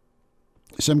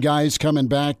some guys coming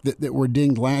back that were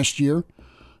dinged last year,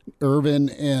 Irvin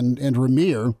and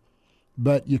Ramir.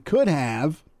 But you could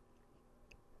have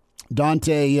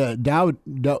Dante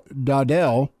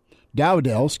Dowdell,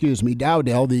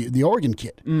 the Oregon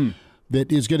kid,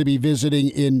 that is going to be visiting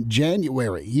in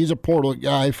January. He's a portal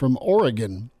guy from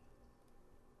Oregon.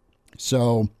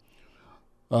 So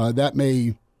that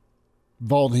may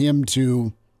vault him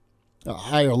to a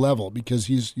higher level because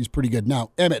he's pretty good.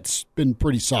 Now, Emmett's been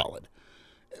pretty solid.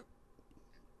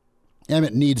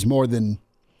 Emmett needs more than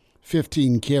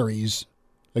 15 carries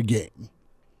a game.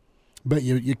 But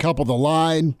you couple the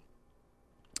line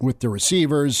with the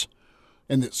receivers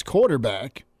and this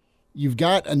quarterback, you've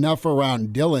got enough around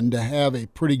Dylan to have a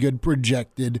pretty good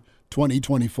projected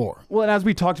 2024. Well, and as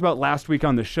we talked about last week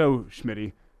on the show,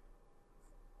 Schmitty,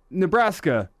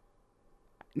 Nebraska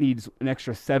needs an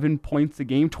extra 7 points a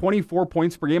game, 24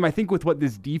 points per game. I think with what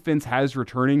this defense has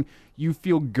returning, you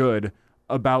feel good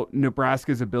about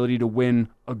Nebraska's ability to win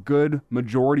a good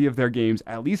majority of their games,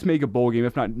 at least make a bowl game,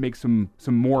 if not make some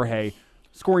more hay,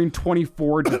 scoring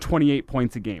 24 to 28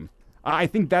 points a game. I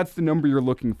think that's the number you're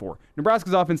looking for.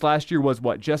 Nebraska's offense last year was,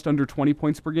 just under 20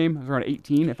 points per game? It was around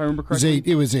 18, if I remember correctly.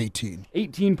 It was 18.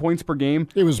 18 points per game.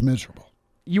 It was miserable.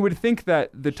 You would think that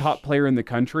the top player in the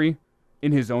country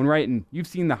in his own right, and you've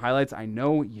seen the highlights. I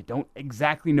know you don't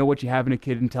exactly know what you have in a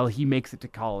kid until he makes it to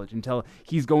college, until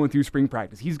he's going through spring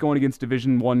practice. He's going against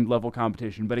Division I level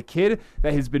competition. But a kid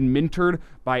that has been mentored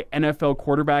by NFL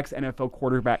quarterbacks, NFL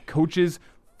quarterback coaches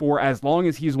for as long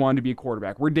as he's wanted to be a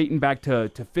quarterback. We're dating back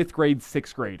to 5th grade,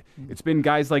 6th grade. It's been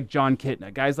guys like John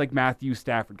Kitna, guys like Matthew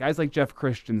Stafford, guys like Jeff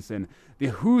Christensen, the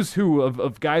who's who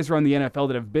of guys around the NFL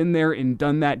that have been there and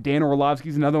done that. Dan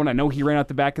Orlovsky's another one. I know he ran out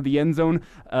the back of the end zone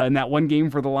in that one game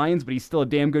for the Lions, but he's still a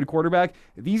damn good quarterback.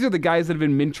 These are the guys that have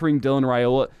been mentoring Dylan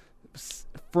Raiola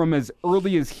from as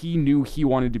early as he knew he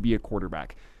wanted to be a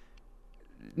quarterback.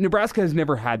 Nebraska has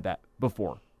never had that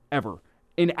before, ever.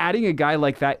 And adding a guy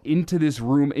like that into this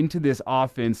room, into this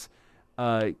offense,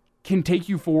 can take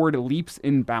you forward leaps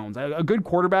and bounds. A good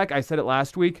quarterback, I said it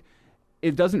last week,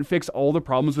 it doesn't fix all the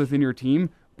problems within your team,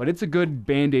 but it's a good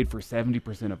Band-Aid for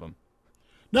 70% of them.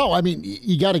 No, I mean,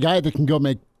 you got a guy that can go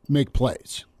make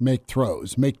plays, make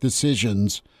throws, make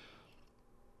decisions,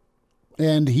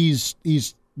 and he's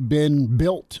been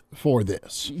built for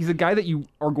this. He's a guy that you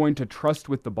are going to trust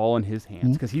with the ball in his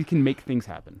hands because he can make things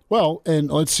happen. Well, and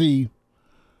let's see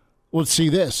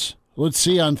this. Let's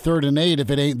see on 3rd and 8, if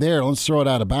it ain't there, let's throw it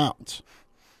out of bounds.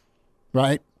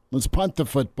 Right? Let's punt the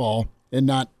football and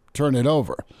not turn it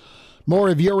over. More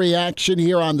of your reaction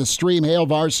here on the Stream Hail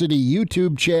Varsity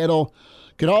YouTube channel.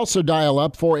 Could also dial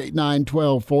up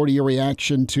 489-1240, your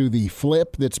reaction to the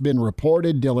flip that's been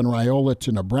reported, Dylan Raiola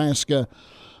to Nebraska.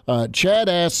 Chad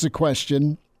asks the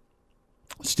question,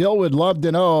 still would love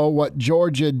to know what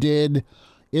Georgia did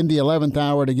in the 11th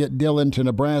hour to get Dylan to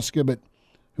Nebraska, but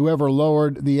whoever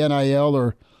lowered the NIL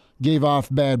or gave off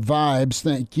bad vibes,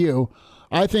 thank you.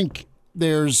 I think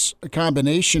there's a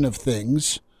combination of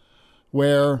things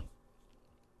where,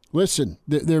 listen,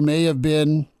 there may have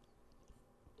been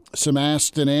some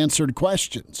asked and answered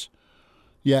questions.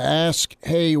 You ask,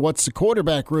 hey, what's the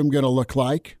quarterback room going to look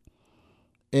like?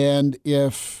 And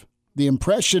if the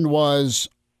impression was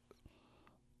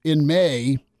in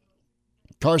May,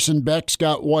 Carson Beck's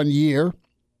got 1 year,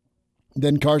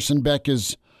 then Carson Beck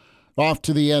is off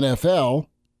to the NFL,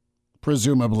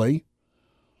 presumably,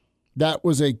 that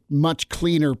was a much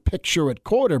cleaner picture at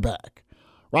quarterback.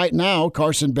 Right now,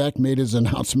 Carson Beck made his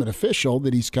announcement official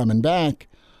that he's coming back,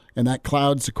 and that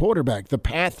clouds the quarterback. The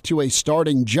path to a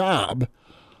starting job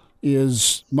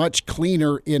is much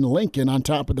cleaner in Lincoln, on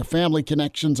top of the family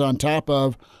connections, on top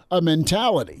of a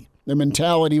mentality. The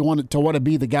mentality to want to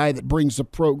be the guy that brings the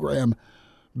program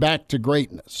back to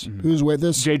greatness. Mm-hmm. Who's with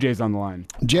us? JJ's on the line.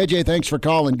 JJ, thanks for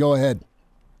calling. Go ahead.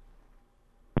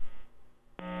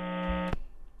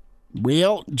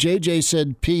 Well, JJ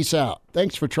said peace out.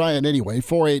 Thanks for trying anyway.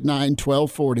 489-1240,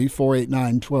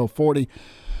 489-1240.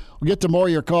 We'll get to more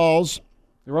of your calls.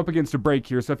 We're up against a break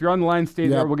here, so if you're on the line, stay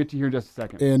there. We'll get to you here in just a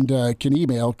second. And can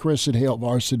email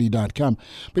chris@hailvarsity.com.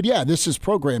 But yeah, this is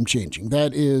program changing.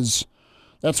 That's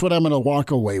what I'm going to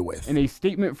walk away with. And a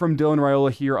statement from Dylan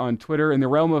Raiola here on Twitter. In the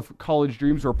realm of college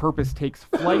dreams where purpose takes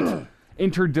flight,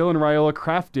 enter Dylan Raiola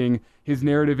crafting his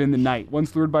narrative in the night.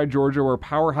 Once lured by Georgia where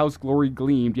powerhouse glory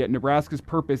gleamed, yet Nebraska's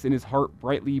purpose in his heart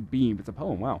brightly beamed. It's a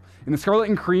poem, wow. In the scarlet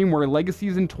and cream where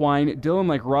legacies entwine, Dylan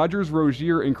like Rogers,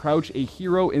 Rozier, and Crouch a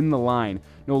hero in the line.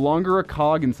 No longer a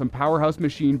cog in some powerhouse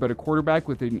machine, but a quarterback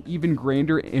with an even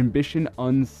grander ambition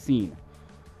unseen.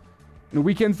 In a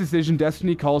weekend's decision,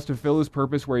 destiny calls to fill his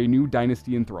purpose where a new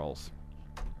dynasty enthralls.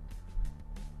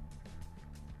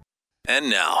 And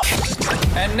now,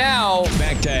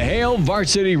 back to Hail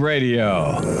Varsity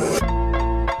Radio.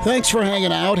 Thanks for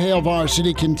hanging out. Hail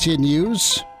Varsity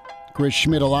continues. Chris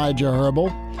Schmidt, Elijah Herbal.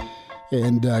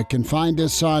 And can find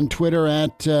us on Twitter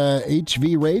at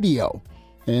HV Radio.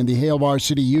 And the Hail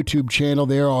Varsity YouTube channel.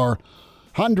 There are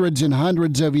hundreds and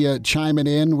hundreds of you chiming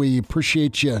in. We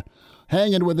appreciate you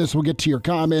hanging with us. We'll get to your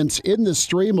comments in the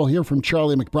stream. We'll hear from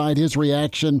Charlie McBride, his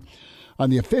reaction on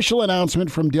the official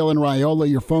announcement from Dylan Raiola.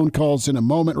 Your phone calls in a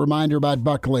moment. Reminder about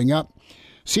buckling up.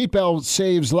 Seatbelt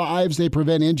saves lives. They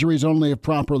prevent injuries only if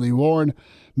properly worn.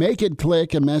 Make it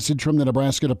click. A message from the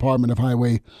Nebraska Department of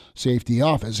Highway Safety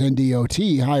Office,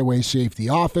 NDOT Highway Safety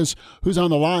Office. Who's on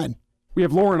the line? We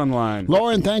have Lauren on the line.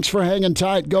 Lauren, thanks for hanging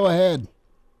tight. Go ahead.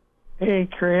 Hey,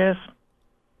 Chris.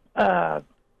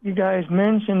 You guys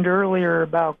mentioned earlier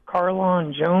about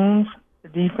Carlon Jones, the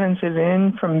defensive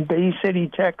end from Bay City,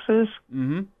 Texas,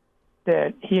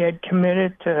 that he had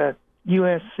committed to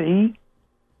USC.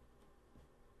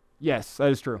 Yes,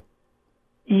 that is true.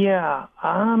 Yeah,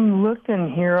 I'm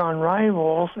looking here on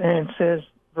Rivals, and it says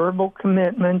verbal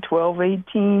commitment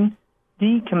 12/18,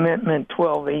 decommitment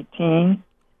 12/18,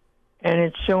 and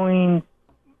it's showing,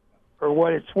 for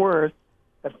what it's worth,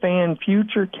 a fan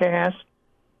future cast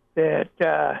that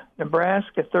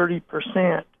Nebraska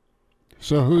 30%.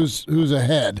 So who's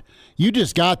ahead? You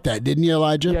just got that, didn't you,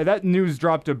 Elijah? Yeah, that news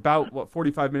dropped about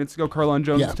 45 minutes ago. Carlon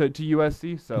Jones to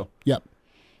USC. So yep.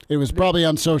 It was probably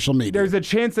on social media. There's a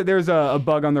chance that there's a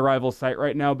bug on the rival site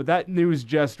right now, but that news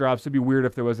just dropped, so it'd be weird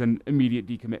if there was an immediate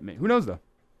decommitment. Who knows, though?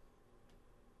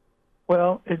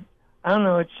 Well, I don't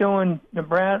know. It's showing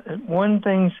Nebraska. One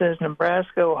thing says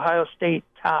Nebraska, Ohio State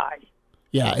tie.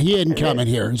 Yeah, he isn't coming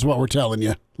here, is what we're telling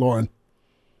you, Lauren.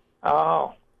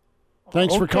 Oh.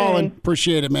 Thanks for calling.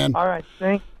 Appreciate it, man. All right,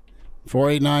 thanks.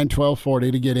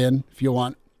 489-1240 to get in if you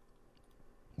want.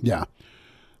 Yeah.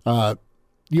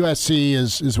 USC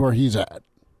is where he's at.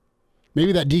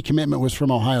 Maybe that decommitment was from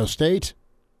Ohio State.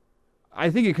 I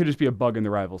think it could just be a bug in the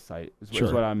rival site,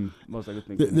 is what I'm most likely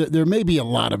thinking. There may be a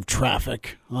lot of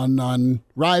traffic on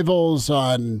Rivals,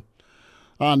 on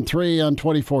 3, on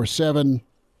 24/7.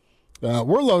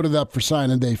 We're loaded up for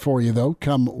signing day for you, though,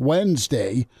 come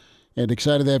Wednesday. And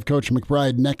excited to have Coach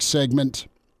McBride next segment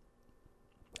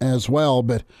as well.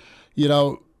 But,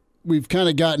 we've kind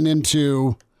of gotten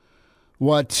into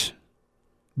what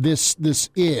this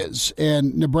is.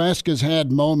 And Nebraska's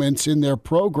had moments in their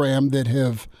program that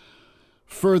have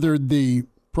furthered the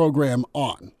program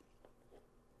on.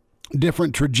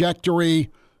 Different trajectory,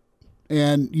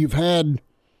 and you've had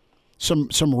some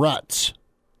ruts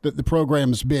that the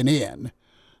program's been in.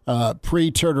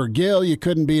 Pre-Turner Gill, you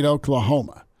couldn't beat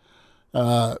Oklahoma.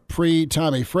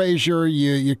 Pre-Tommy Frazier,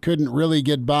 you couldn't really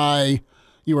get by.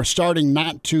 You were starting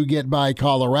not to get by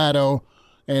Colorado,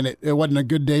 and it wasn't a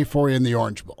good day for you in the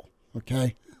Orange Bowl.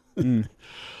 Okay,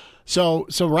 so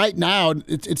right now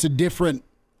it's a different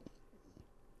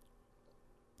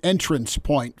entrance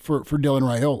point for Dylan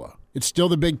Raiola. It's still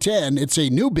the Big Ten. It's a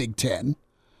new Big Ten,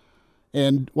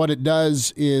 and what it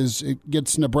does is it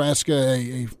gets Nebraska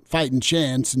a fighting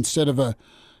chance instead of a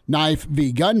knife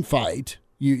v. gunfight.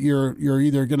 You're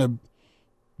either going to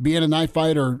be in a knife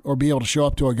fight or be able to show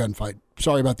up to a gunfight.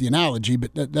 Sorry about the analogy,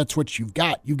 but that's what you've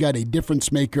got. You've got a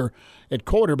difference maker at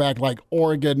quarterback like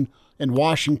Oregon and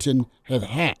Washington have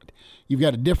had. You've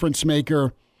got a difference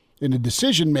maker and a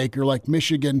decision maker like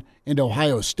Michigan and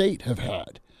Ohio State have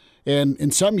had. And in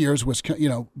some years,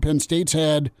 Penn State's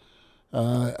had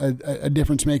a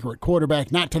difference maker at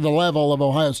quarterback, not to the level of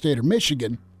Ohio State or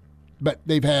Michigan, but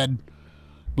they've had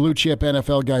blue chip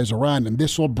NFL guys around them.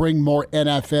 This will bring more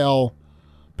NFL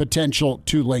potential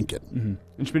to Lincoln. Mm-hmm.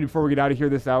 And Schmidt, before we get out of here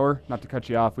this hour, not to cut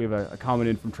you off, we have a comment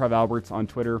in from Trev Alberts on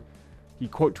Twitter. He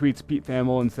quote tweets Pete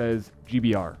Thamel and says,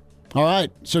 GBR. All right,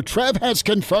 so Trev has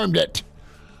confirmed it.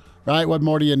 Right, what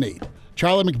more do you need?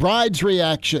 Charlie McBride's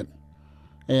reaction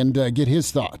and get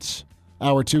his thoughts.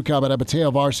 Hour 2 coming up at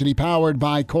Hail Varsity, powered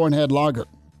by Cornhead Lager.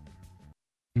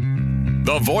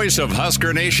 The voice of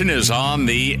Husker Nation is on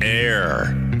the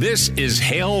air. This is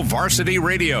Hail Varsity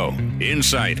Radio.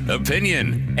 Insight,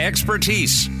 opinion,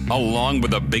 expertise, along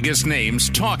with the biggest names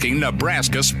talking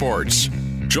Nebraska sports.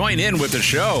 Join in with the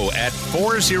show at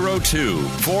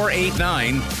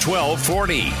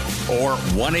 402-489-1240 or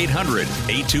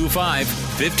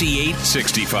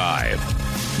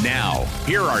 1-800-825-5865. Now,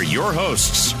 here are your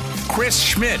hosts, Chris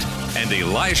Schmidt and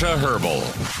Elijah Herbal.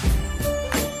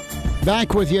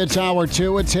 Back with you, it's Hour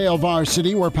 2 at Hail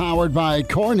Varsity. We're powered by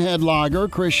Cornhead Lager.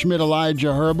 Chris Schmidt,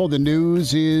 Elijah Herbal. The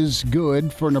news is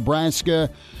good for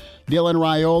Nebraska. Dylan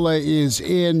Raiola is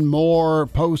in. More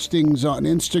postings on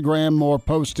Instagram, more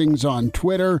postings on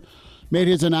Twitter. Made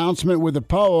his announcement with a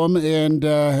poem and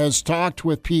has talked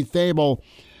with Pete Thamel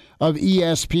of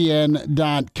ESPN.com.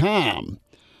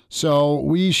 So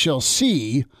we shall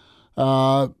see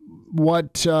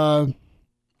what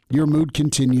your mood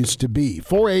continues to be.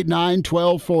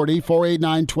 489-1240,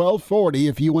 489-1240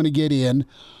 if you want to get in.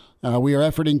 We are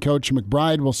efforting Coach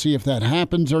McBride. We'll see if that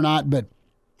happens or not, but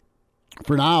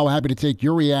for now, happy to take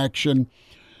your reaction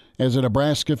as a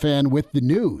Nebraska fan with the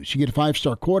news. You get a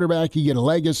 5-star quarterback, you get a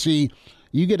legacy,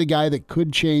 you get a guy that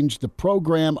could change the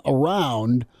program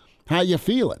around. How you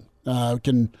feeling?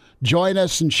 Can join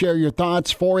us and share your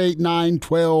thoughts,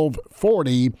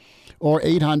 489-1240 or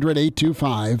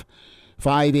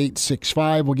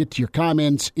 800-825-5865. We'll get to your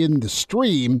comments in the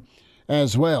stream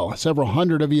as well. Several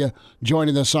hundred of you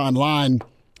joining us online.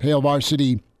 Hail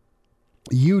Varsity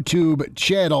YouTube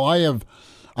channel. I have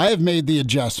made the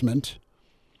adjustment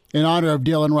in honor of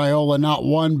Dylan Raiola, not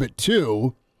one but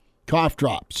two cough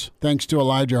drops. Thanks to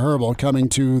Elijah Herbal coming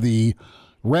to the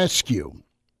rescue.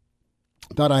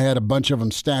 Thought I had a bunch of them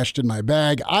stashed in my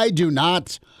bag. I do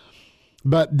not,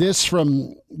 but this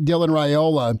from Dylan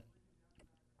Raiola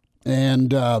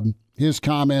and his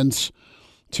comments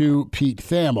to Pete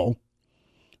Thamel.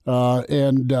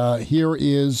 And here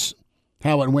is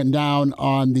how it went down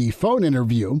on the phone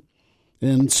interview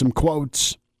and some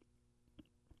quotes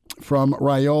from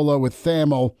Raiola with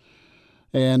Thamel.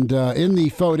 And in the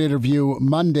phone interview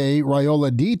Monday,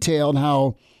 Raiola detailed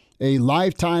how a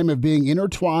lifetime of being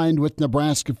intertwined with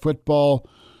Nebraska football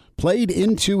played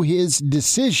into his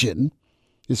decision.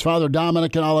 His father,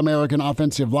 Dominic, an All-American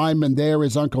offensive lineman there.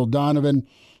 His uncle, Donovan,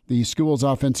 the school's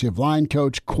offensive line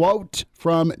coach. Quote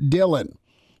from Dylan,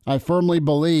 "I firmly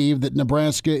believe that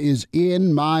Nebraska is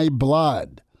in my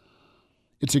blood.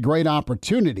 It's a great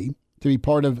opportunity to be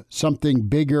part of something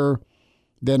bigger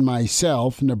than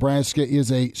myself. Nebraska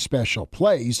is a special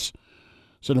place."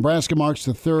 So Nebraska marks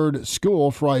the third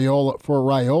school for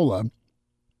Raiola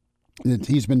that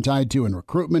he's been tied to in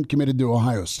recruitment, committed to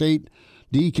Ohio State,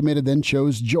 decommitted, then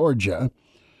chose Georgia,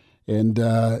 and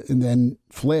then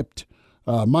flipped.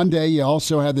 Monday, you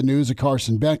also had the news of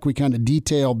Carson Beck. We kind of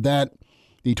detailed that.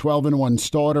 The 12-1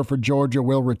 starter for Georgia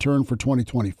will return for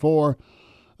 2024.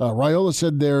 Raiola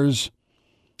said there's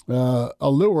a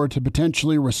lure to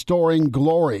potentially restoring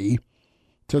glory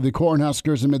to the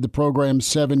Cornhuskers amid the program's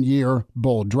 7-year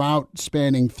bowl drought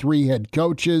spanning 3 head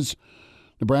coaches.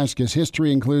 Nebraska's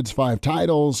history includes 5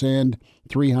 titles and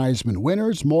 3 Heisman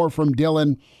winners. More from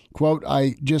Dylan. Quote,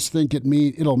 "I just think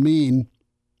it'll mean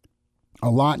a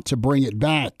lot to bring it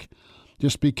back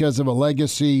just because of a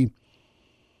legacy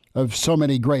of so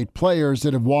many great players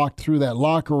that have walked through that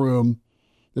locker room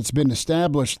that's been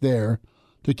established there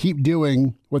to keep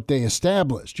doing what they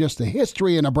established. Just the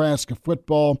history of Nebraska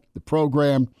football, the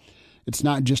program. It's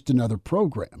not just another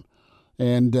program."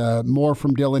 And more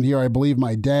from Dylan here. "I believe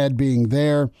my dad being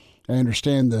there. I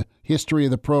understand the history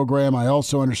of the program. I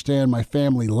also understand my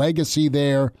family legacy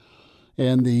there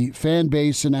and the fan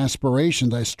base and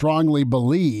aspirations. I strongly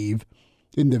believe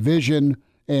in the vision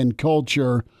and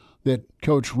culture that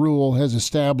Coach Rule has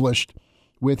established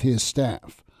with his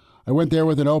staff. I went there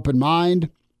with an open mind.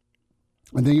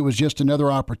 I think it was just another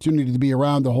opportunity to be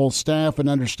around the whole staff and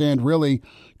understand really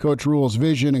Coach Rule's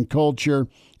vision and culture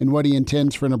and what he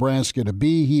intends for Nebraska to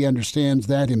be. He understands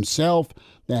that himself.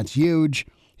 That's huge.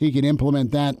 He can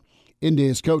implement that into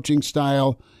his coaching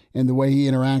style and the way he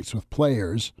interacts with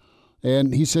players."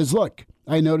 And he says, look,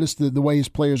 I noticed the way his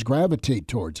players gravitate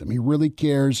towards him. He really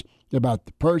cares about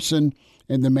the person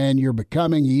and the man you're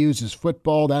becoming. He uses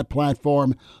football, that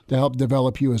platform, to help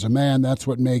develop you as a man. That's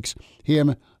what makes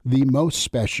him the most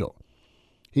special.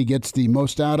 He gets the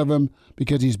most out of him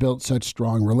because he's built such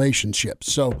strong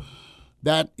relationships. So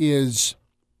that is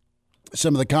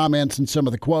some of the comments and some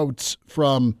of the quotes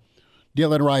from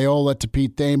Dylan Raiola to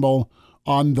Pete Thamel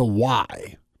on the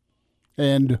why.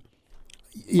 And,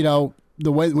 you know,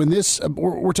 the way when this,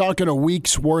 we're talking a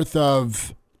week's worth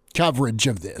of coverage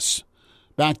of this,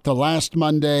 back to last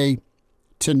Monday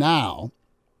to now,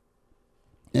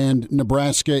 and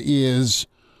Nebraska is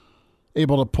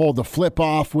able to pull the flip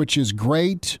off, which is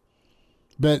great,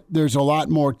 but there's a lot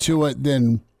more to it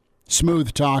than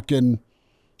smooth talking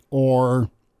or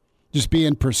just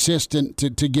being persistent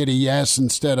to get a yes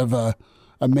instead of a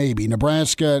maybe.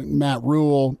 Nebraska, Matt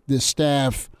Rule, this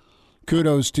staff,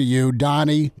 kudos to you.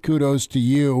 Donnie, kudos to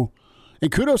you.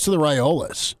 And kudos to the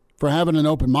Raiolas for having an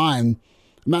open mind.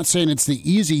 I'm not saying it's the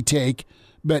easy take,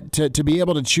 but to be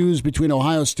able to choose between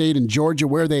Ohio State and Georgia,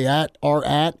 where they are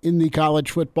at in the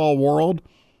college football world,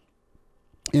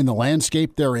 in the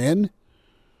landscape they're in.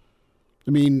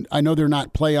 I mean, I know they're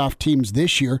not playoff teams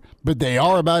this year, but they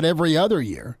are about every other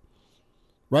year.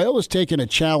 Raiola's taken a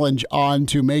challenge on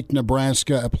to make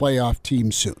Nebraska a playoff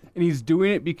team soon. And he's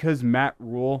doing it because Matt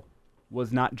Rule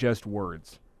was not just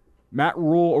words. Matt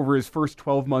Rule, over his first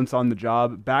 12 months on the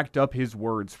job, backed up his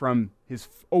words from his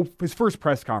first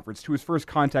press conference to his first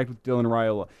contact with Dylan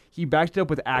Raiola. He backed it up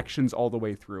with actions all the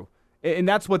way through. And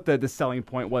that's what the selling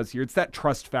point was here. It's that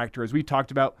trust factor, as we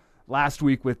talked about last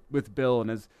week with Bill, and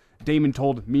as Damon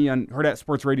told me on Hurrdat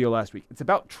Sports Radio last week. It's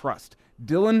about trust.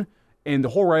 Dylan and the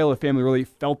whole Raiola family really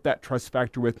felt that trust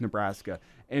factor with Nebraska.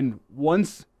 And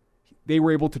once they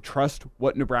were able to trust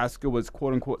what Nebraska was,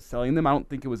 quote-unquote, selling them, I don't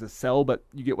think it was a sell, but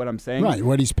you get what I'm saying? Right,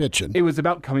 what he's pitching. It was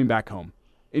about coming back home.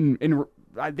 And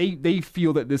they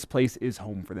feel that this place is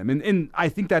home for them. And I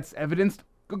think that's evidenced.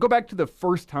 Go back to the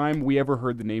first time we ever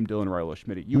heard the name Dylan Raiola,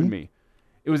 Schmidt, you and me.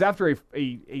 It was after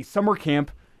a summer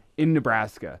camp in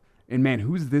Nebraska. And, man,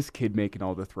 who's this kid making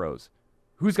all the throws?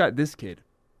 Who's got this kid?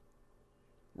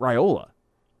 Raiola.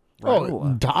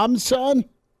 Oh, Dom's son?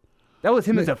 That was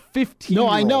him as a 15-year-old.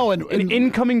 No, I know. An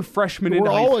incoming freshman into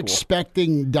high school. We're all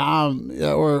expecting Dom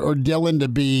or Dylan to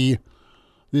be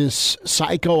this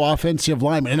psycho offensive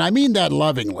lineman. And I mean that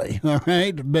lovingly, all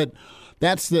right? But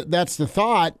that's the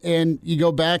thought. And you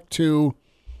go back to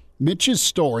Mitch's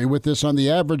story with this on the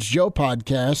Average Joe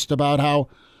podcast about how,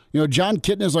 John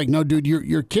Kitten is like, no, dude,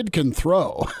 your kid can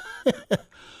throw.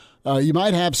 You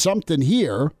might have something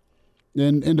here,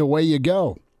 and away you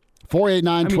go.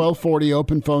 489-1240,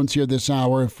 open phones here this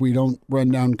hour if we don't run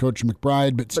down Coach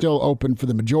McBride, but still open for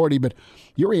the majority. But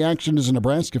your reaction as a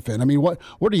Nebraska fan, I mean, what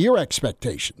are your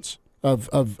expectations of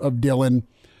Dylan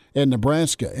and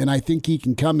Nebraska? And I think he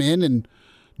can come in and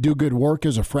do good work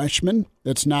as a freshman.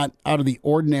 It's not out of the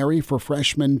ordinary for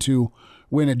freshmen to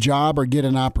win a job or get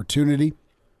an opportunity.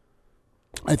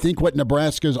 I think what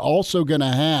Nebraska is also going to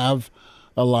have,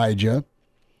 Elijah,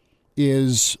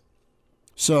 is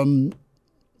some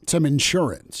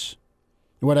insurance.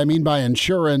 What I mean by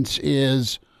insurance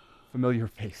is familiar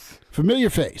face.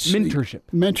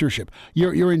 Mentorship.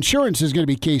 Your insurance is going to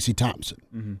be Casey Thompson.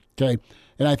 Mm-hmm. Okay,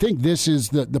 and I think this is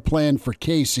the plan for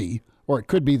Casey, or it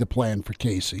could be the plan for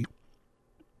Casey.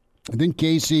 I think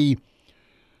Casey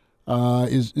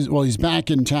he's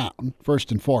back in town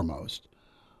first and foremost,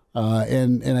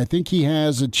 and I think he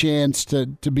has a chance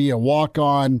to be a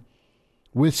walk-on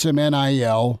with some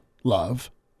NIL love.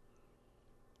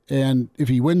 And if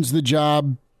he wins the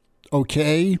job,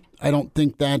 okay. I don't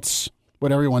think that's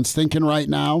what everyone's thinking right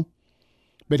now.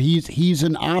 But he's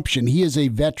an option. He is a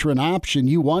veteran option.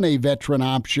 You want a veteran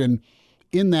option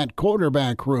in that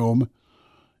quarterback room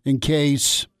in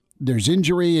case there's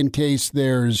injury, in case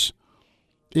there's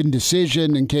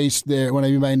indecision, what I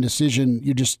mean by indecision,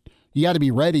 you got to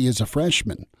be ready as a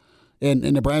freshman. And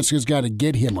Nebraska's got to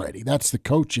get him ready. That's the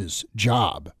coach's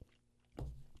job.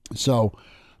 So,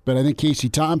 but I think Casey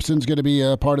Thompson's going to be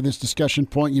a part of this discussion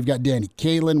point. You've got Danny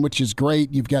Kalin, which is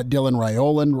great. You've got Dylan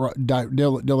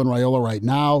Raiola right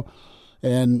now.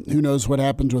 And who knows what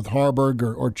happens with Harburg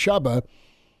or Chubba.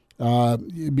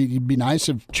 It'd be nice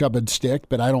if Chubba'd stick,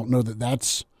 but I don't know that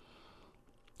that's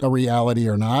a reality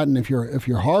or not. And if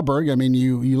you're Harburg, I mean,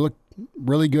 you look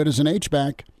really good as an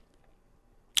H-back.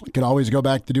 You can always go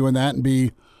back to doing that and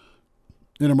be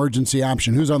an emergency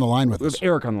option. Who's on the line with us?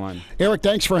 Eric on the line. Eric,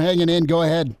 thanks for hanging in. Go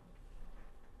ahead.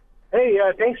 Hey,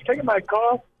 thanks for taking my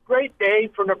call. Great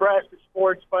day for Nebraska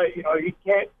sports, but you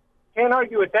can't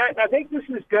argue with that. And I think this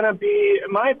is going to be,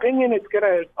 in my opinion, it's going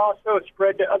to also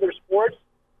spread to other sports.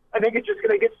 I think it's just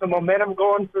going to get some momentum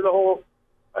going for the whole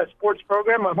sports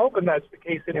program. I'm hoping that's the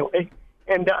case anyway.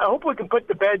 And I hope we can put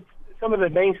to bed some of the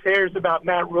naysayers about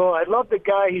Matt Rule. I love the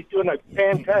guy. He's doing a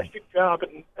fantastic job,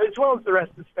 and as well as the rest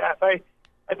of the staff. I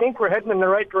think we're heading in the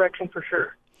right direction for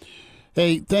sure.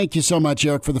 Hey, thank you so much,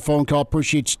 Eric, for the phone call.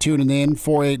 Appreciate you tuning in.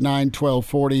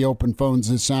 489-1240, open phones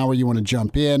this hour. You want to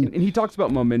jump in. And he talks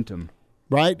about momentum.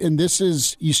 Right, and this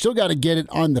is, you still got to get it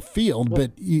on the field,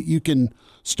 but you can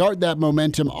start that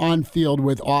momentum on field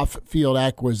with off-field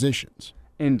acquisitions.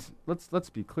 And let's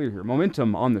be clear here.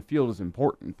 Momentum on the field is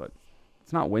important, but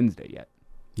it's not Wednesday yet.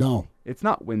 No. It's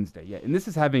not Wednesday yet. And this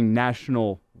is having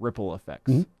national ripple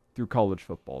effects through college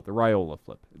football, the Raiola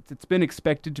flip. It's been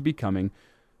expected to be coming,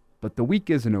 but the week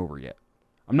isn't over yet.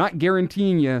 I'm not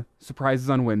guaranteeing you surprises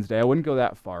on Wednesday. I wouldn't go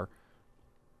that far.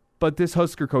 But this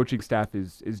Husker coaching staff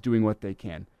is doing what they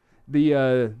can.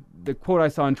 The quote I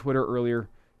saw on Twitter earlier,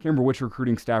 can't remember which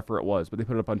recruiting staffer it was, but they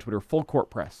put it up on Twitter, full court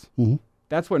press. Mm-hmm.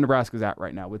 That's what Nebraska's at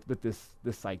right now with this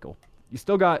cycle. You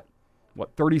still got,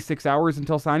 36 hours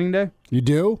until signing day? You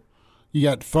do. You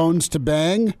got phones to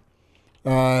bang.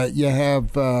 You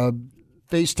have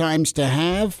FaceTimes to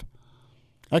have.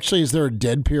 Actually, is there a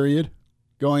dead period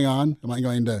going on? Am I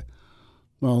going to...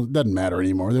 Well, it doesn't matter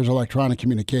anymore. There's electronic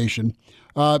communication.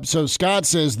 So Scott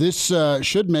says this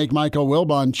should make Michael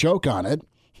Wilbon choke on it.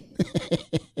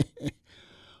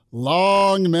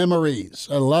 Long memories.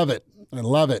 I love it.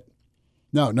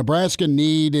 No, Nebraska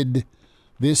needed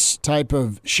this type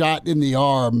of shot in the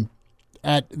arm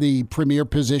at the premier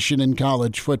position in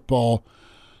college football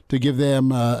to give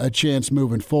them a chance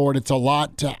moving forward. It's a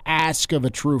lot to ask of a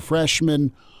true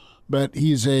freshman, but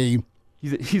he's a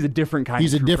different kind.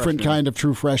 He's a different kind of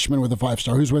true freshman with a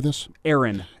 5-star. Who's with us?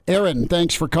 Aaron,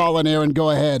 thanks for calling, Aaron. Go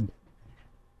ahead.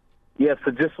 Yes,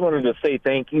 I just wanted to say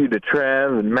thank you to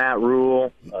Trev and Matt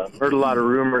Rule. Heard a lot of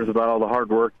rumors about all the hard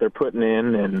work they're putting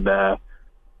in, and I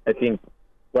think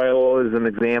Raiola is an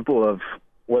example of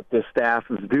what this staff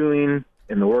is doing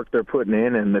and the work they're putting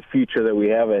in and the future that we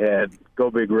have ahead. Go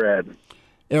Big Red.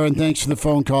 Aaron, thanks for the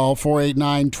phone call,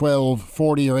 489-1240 or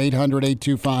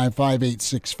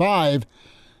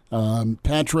 800-825-5865.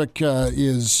 Patrick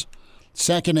is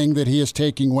seconding that he is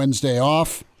taking Wednesday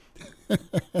off.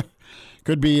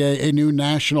 Could be a new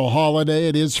national holiday.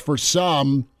 It is for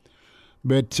some,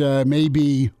 but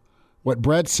maybe what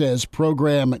Brett says,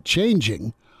 program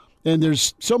changing. And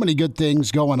there's so many good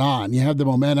things going on. You have the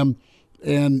momentum,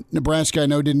 and Nebraska, I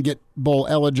know, didn't get bowl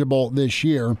eligible this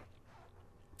year.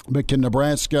 But can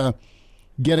Nebraska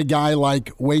get a guy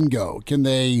like Wingo? Can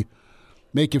they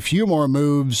make a few more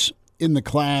moves in the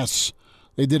class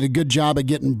They did a good job of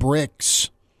getting Bricks,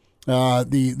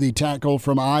 the tackle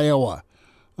from Iowa.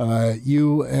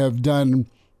 You have done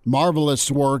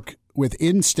marvelous work with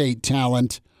in-state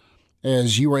talent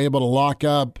as you were able to lock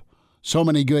up so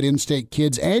many good in-state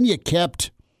kids, and you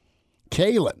kept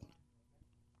Kalen.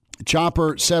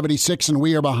 Chopper 76, and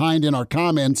we are behind in our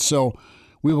comments, so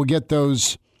we will get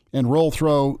those and roll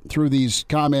through these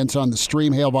comments on the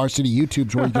Stream Hail Varsity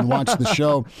YouTube where you can watch the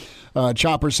show.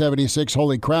 Chopper 76,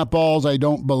 holy crap balls, I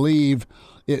didn't believe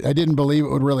it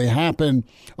would really happen.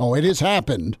 Oh, it has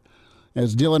happened,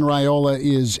 as Dylan Raiola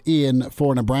is in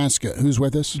for Nebraska. Who's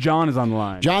with us? John is on the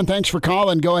line. John, thanks for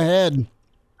calling. Go ahead.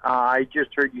 I just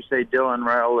heard you say Dylan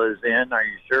Raiola is in. Are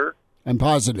you sure? I'm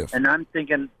positive. And I'm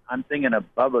thinking of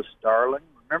Bubba Starling.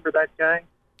 Remember that guy?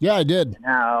 Yeah, I did. And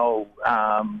how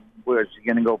was he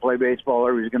going to go play baseball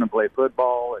or was he going to play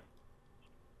football? And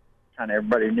kind of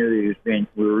everybody knew that he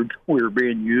was we were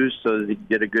being used so that he could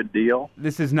get a good deal.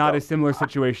 This is not a similar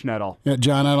situation at all. Yeah,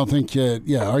 John, I don't think.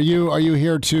 Are you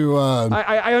here to?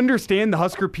 I understand the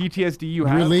Husker PTSD you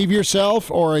have. Relieve yourself,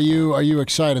 or are you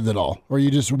excited at all, or are you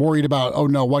just worried about? Oh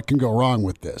no, what can go wrong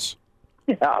with this?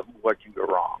 Yeah, what can go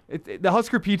wrong? The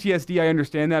Husker PTSD, I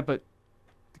understand that, but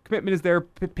the commitment is there.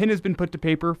 Pin has been put to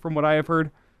paper, from what I have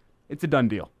heard. It's a done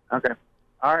deal. Okay.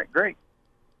 All right, great.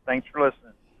 Thanks for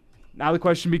listening. Now the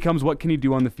question becomes, what can he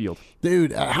do on the field?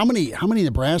 Dude, how many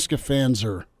Nebraska fans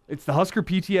are... It's the Husker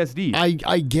PTSD.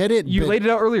 I get it. You laid it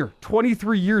out earlier.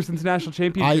 23 years since the national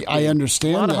championship. I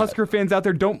understand that. A lot of Husker fans out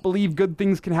there don't believe good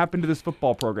things can happen to this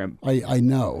football program. I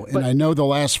know. And I know the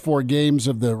last 4 games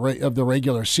of the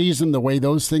regular season, the way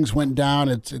those things went down,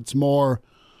 it's more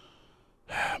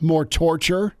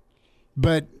torture.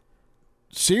 But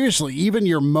seriously, even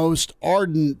your most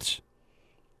ardent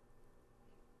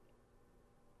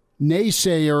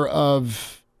naysayer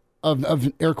of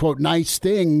air quote nice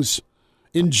things,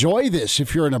 enjoy this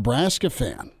if you're a Nebraska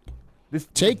fan.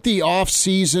 Take the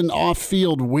off-season,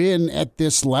 off-field win at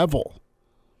this level,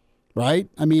 right?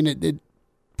 I mean, it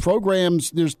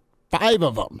programs, there's 5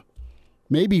 of them,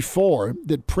 maybe 4,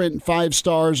 that print 5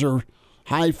 stars or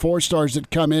high 4 stars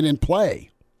that come in and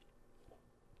play.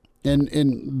 And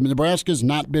Nebraska's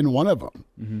not been one of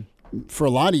them for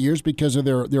a lot of years because of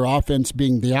their offense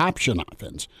being the option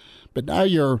offense. But now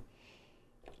you're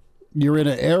in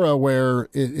an era where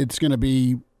it's going to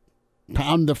be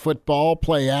pound the football,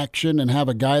 play action, and have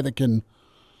a guy that can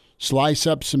slice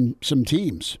up some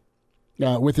teams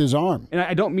with his arm. And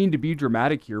I don't mean to be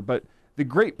dramatic here, but the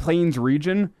Great Plains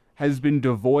region has been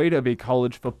devoid of a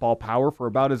college football power for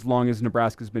about as long as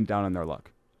Nebraska's been down on their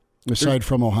luck. Aside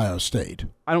from Ohio State.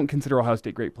 I don't consider Ohio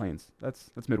State Great Plains.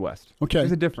 That's Midwest. Okay.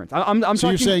 There's a difference. I'm so talking,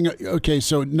 you're saying, okay,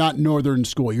 so not northern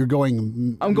school. I'm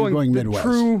going Midwest.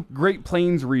 The true Great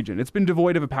Plains region. It's been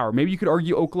devoid of a power. Maybe you could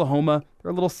argue Oklahoma.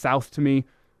 They're a little south to me.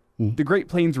 The Great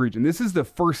Plains region. This is the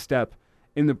first step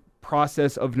in the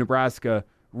process of Nebraska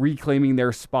reclaiming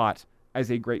their spot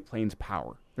as a Great Plains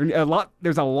power.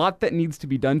 There's a lot that needs to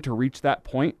be done to reach that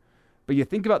point. But you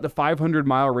think about the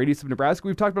 500-mile radius of Nebraska,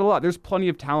 we've talked about it a lot. There's plenty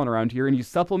of talent around here, and you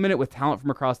supplement it with talent from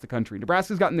across the country.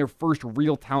 Nebraska's gotten their first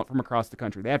real talent from across the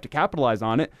country. They have to capitalize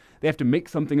on it. They have to make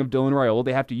something of Dylan Raiola.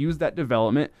 They have to use that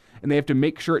development, and they have to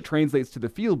make sure it translates to the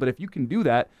field. But if you can do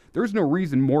that, there's no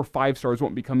reason more 5-stars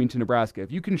won't be coming to Nebraska.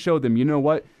 If you can show them, you know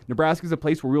what, Nebraska's a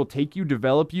place where we will take you,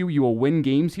 develop you, you will win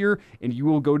games here, and you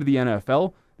will go to the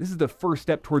NFL, this is the first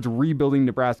step towards rebuilding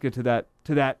Nebraska to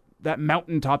that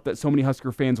mountaintop that so many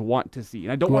Husker fans want to see.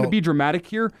 And I don't want to be dramatic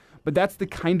here, but that's the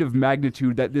kind of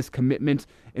magnitude that this commitment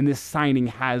and this signing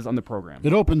has on the program.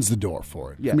 It opens the door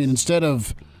for it. Yes. I mean, instead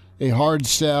of a hard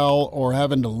sell or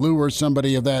having to lure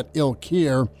somebody of that ilk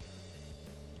here,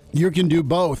 you can do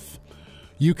both.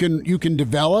 You can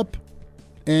develop,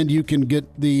 and you can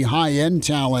get the high-end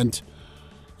talent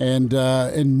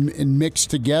and mix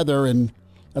together. And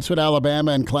that's what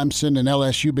Alabama and Clemson and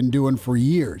LSU been doing for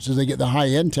years, is they get the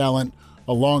high-end talent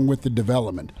along with the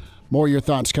development. More of your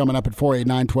thoughts coming up at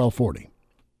 489-1240.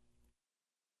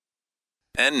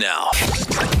 And now,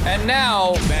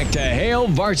 back to Hail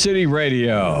Varsity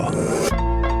Radio.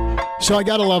 So I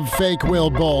got to love fake Will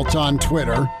Bolt on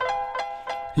Twitter.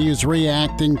 He is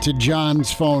reacting to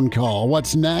John's phone call.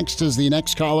 What's next? Is the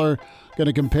next caller going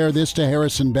to compare this to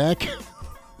Harrison Beck?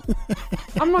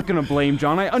 I'm not going to blame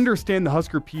John. I understand the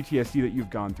Husker PTSD that you've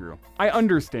gone through. I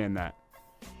understand that.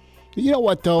 You know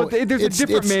what, though? But there's a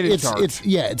different management.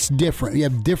 It's different. You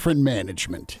have different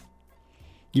management.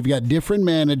 You've got different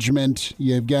management.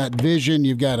 You've got vision.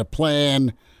 You've got a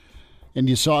plan. And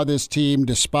you saw this team,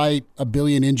 despite a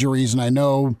billion injuries, and I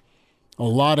know a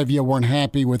lot of you weren't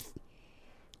happy with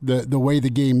the way the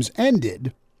games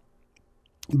ended.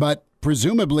 But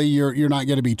presumably you're not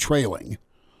going to be trailing.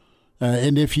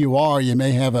 And if you are, you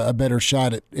may have a better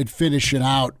shot at finishing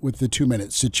out with the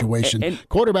 2-minute situation. And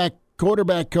quarterback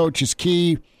coach is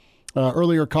key.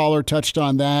 Earlier caller touched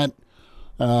on that.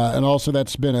 And also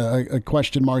that's been a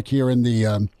question mark here in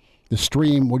the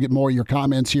stream. We'll get more of your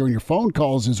comments here and your phone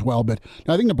calls as well. But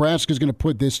I think Nebraska's going to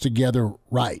put this together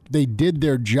right. They did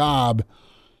their job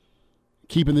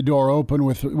keeping the door open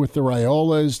with the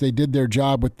Raiolas. They did their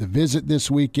job with the visit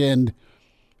this weekend.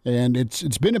 And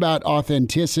it's been about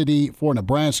authenticity for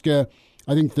Nebraska.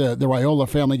 I think the Raiola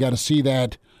family got to see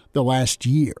that the last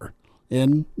year.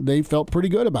 And they felt pretty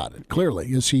good about it,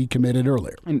 clearly, as he committed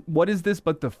earlier. And what is this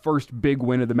but the first big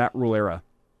win of the Matt Rule era?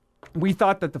 We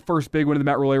thought that the first big win of the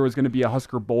Matt Rule era was going to be a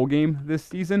Husker bowl game this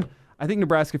season. I think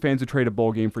Nebraska fans would trade a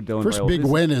bowl game for Dylan First Raiola. big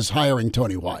win is hiring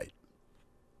Tony White.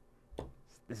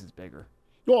 This is bigger.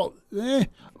 Well,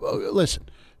 listen,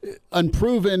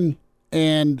 unproven,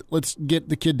 and let's get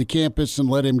the kid to campus and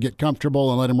let him get comfortable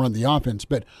and let him run the offense.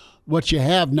 But what you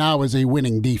have now is a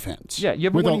winning defense. Yeah, you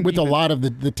have with winning with defense. a lot of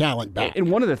the talent back.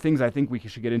 And one of the things I think we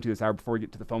should get into this hour before we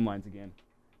get to the phone lines again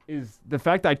is the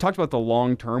fact that I talked about the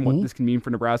long term, what this can mean for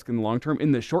Nebraska in the long term.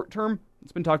 In the short term,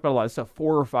 it's been talked about a lot. It's a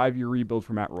 4 or 5 year rebuild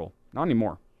for Matt Rule. Not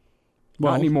anymore.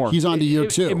 Well, not anymore. He's on to year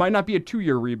 2. It might not be a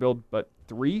 2-year rebuild, but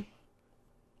 3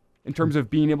 in terms of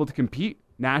being able to compete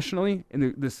nationally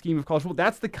in the scheme of college football.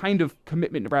 That's the kind of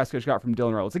commitment Nebraska's got from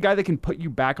Dylan Raiola. It's a guy that can put you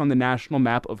back on the national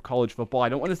map of college football. I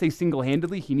don't want to say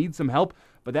single-handedly. He needs some help,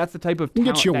 but that's the type of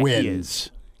talent get you that wins. he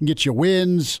is. Get you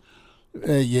wins.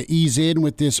 You ease in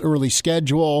with this early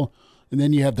schedule, and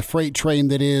then you have the freight train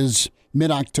that is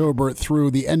mid-October through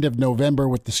the end of November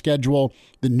with the schedule,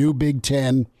 the new Big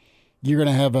Ten. You're going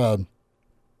to have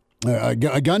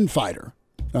a gunfighter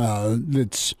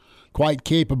that's quite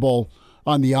capable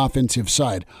on the offensive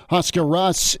side. Husker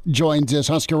Russ joins us.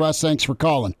 Husker Russ, thanks for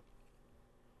calling.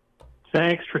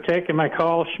 Thanks for taking my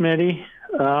call, Schmitty.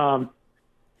 I'm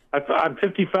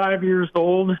 55 years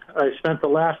old. I spent the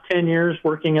last 10 years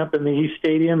working up in the East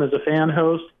Stadium as a fan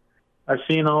host. I've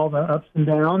seen all the ups and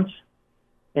downs.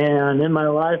 And in my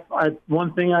life,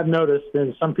 one thing I've noticed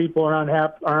is some people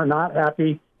are not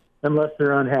happy unless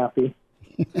they're unhappy.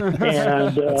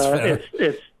 And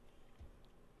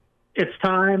it's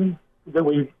time that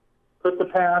we put the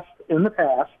past in the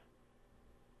past,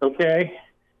 okay?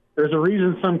 There's a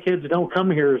reason some kids don't come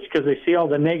here. It's because they see all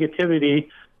the negativity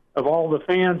of all the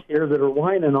fans here that are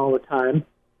whining all the time.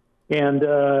 And,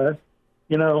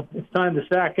 it's time to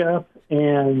sack up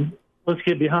and let's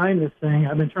get behind this thing.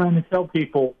 I've been trying to tell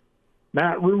people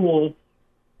Matt Rule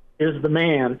is the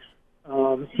man.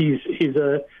 He's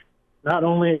not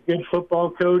only a good football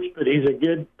coach, but he's a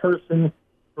good person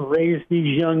to raise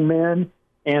these young men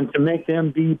and to make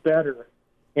them be better.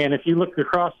 And if you look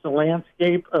across the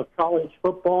landscape of college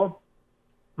football,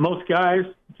 most guys,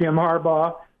 Jim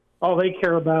Harbaugh, all they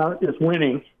care about is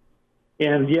winning.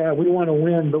 And, yeah, we want to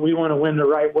win, but we want to win the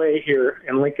right way here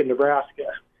in Lincoln, Nebraska.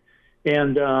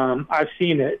 And I've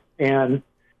seen it. And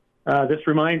this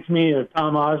reminds me of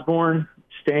Tom Osborne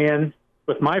staying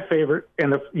with my favorite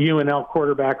and the UNL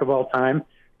quarterback of all time,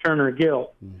 Turner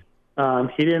Gill.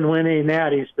 He didn't win any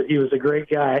natties, but he was a great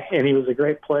guy, and he was a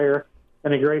great player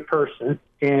and a great person.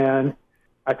 And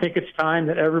I think it's time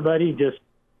that everybody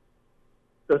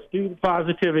let's do the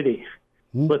positivity.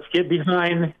 Let's get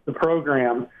behind the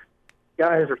program.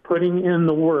 Guys are putting in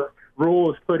the work.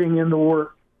 Rule is putting in the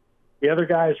work. The other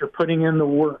guys are putting in the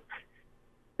work.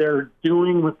 They're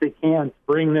doing what they can to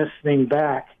bring this thing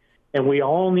back. And we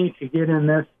all need to get in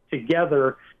this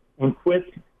together and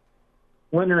quit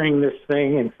splintering this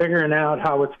thing and figuring out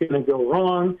how it's going to go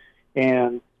wrong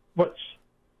and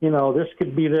this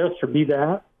could be this or be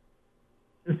that.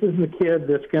 This is the kid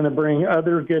that's going to bring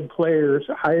other good players,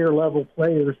 higher level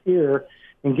players here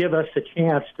and give us a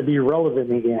chance to be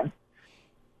relevant again.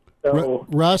 So,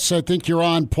 Russ, I think you're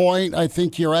on point. I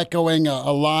think you're echoing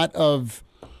a lot of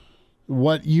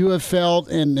what you have felt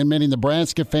and many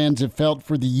Nebraska fans have felt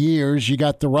for the years. You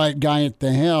got the right guy at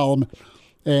the helm,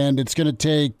 and it's going to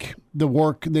take the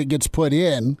work that gets put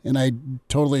in. And I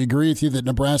totally agree with you that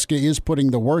Nebraska is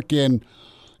putting the work in,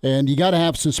 and you got to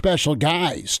have some special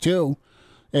guys too.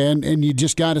 And you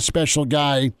just got a special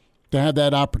guy to have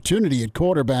that opportunity at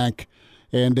quarterback,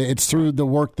 and it's through the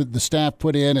work that the staff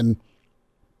put in. And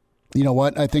you know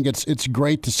what? I think it's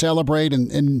great to celebrate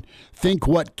and think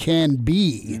what can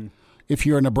be if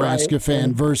you're a Nebraska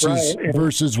fan versus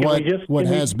what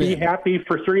has been. Be happy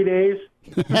for 3 days.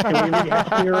 Can we be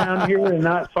happy around here and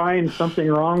not find something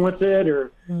wrong with it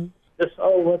or just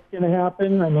what's going to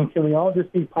happen? I mean, can we all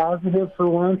just be positive for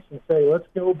once and say let's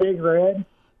go Big Red?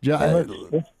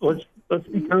 Let's Let's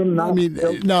become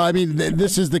not.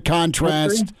 This is the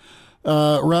contrast.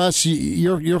 Russ,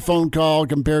 your phone call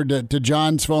compared to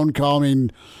John's phone call. I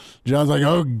mean, John's like,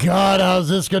 oh, God, how's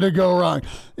this going to go wrong?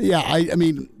 Yeah, I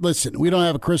mean, listen, we don't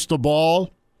have a crystal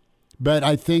ball, but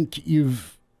I think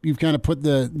you've kind of put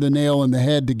the nail in the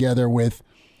head together with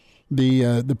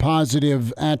the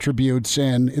positive attributes,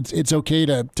 and it's okay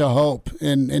to hope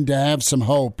and to have some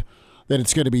hope that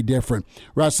it's going to be different.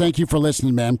 Russ, thank you for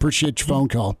listening, man. Appreciate your phone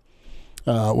call.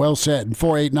 Well said.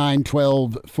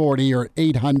 489-1240 or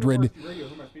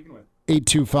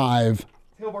 800-825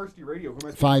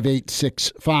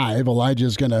 5865.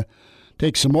 Elijah's going to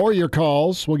take some more of your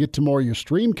calls. We'll get to more of your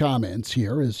stream comments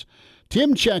here as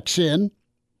Tim checks in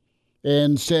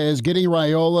and says getting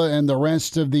Raiola and the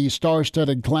rest of the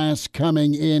star-studded class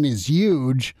coming in is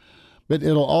huge, but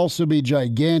it'll also be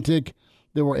gigantic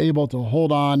that we're able to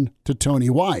hold on to Tony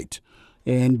White.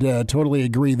 And totally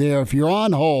agree there. If you're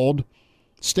on hold,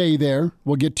 stay there.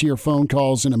 We'll get to your phone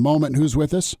calls in a moment. Who's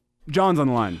with us? John's on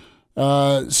the line.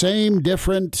 Same,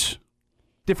 different.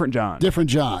 Different John. Different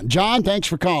John. John, thanks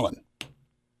for calling.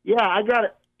 Yeah, I got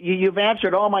it. You've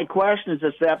answered all my questions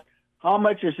except how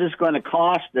much is this going to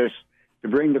cost us to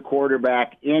bring the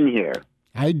quarterback in here?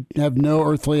 I have no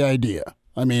earthly idea.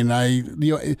 I mean,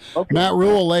 Okay. Matt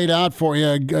Rule laid out for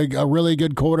you a really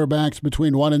good quarterback's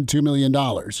between $1 and $2 million.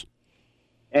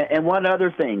 And one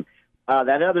other thing,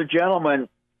 that other gentleman,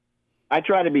 I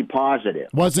try to be positive.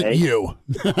 Wasn't you?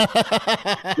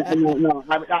 No,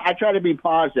 I try to be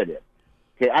positive.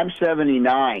 Okay, I'm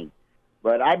 79,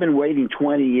 but I've been waiting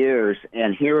 20 years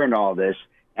and hearing all this,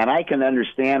 and I can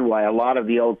understand why a lot of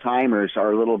the old timers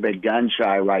are a little bit gun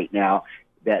shy right now.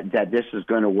 That this is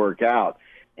going to work out,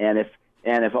 and if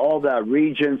all the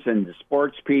regents and the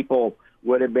sports people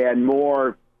would have been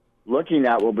more looking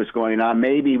at what was going on,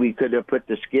 maybe we could have put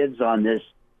the skids on this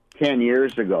 10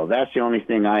 years ago. That's the only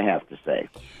thing I have to say.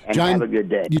 And John, have a good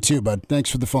day. You too, bud.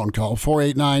 Thanks for the phone call.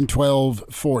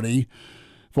 489-1240.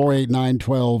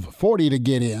 489-1240 to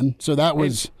get in. So that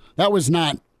was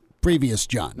not previous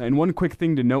John. And one quick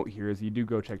thing to note here is you do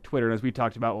go check Twitter. And as we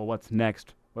talked about, well, what's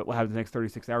next? What will happen the next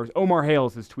 36 hours? Omar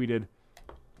Hales has tweeted,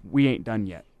 we ain't done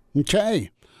yet.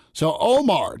 Okay. So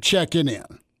Omar checking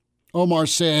in. Omar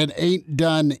said, ain't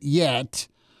done yet.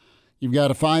 You've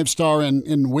got a 5-star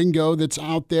in Wingo that's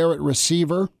out there at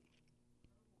receiver.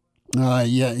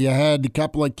 You had a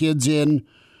couple of kids in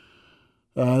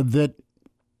that,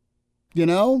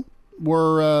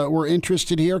 were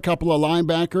interested here. A couple of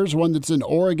linebackers, one that's an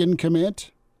Oregon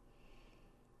commit,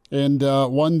 and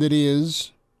one that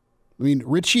is,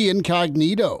 Richie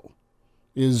Incognito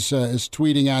is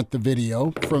tweeting out the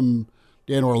video from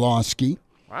Dan Orlowski.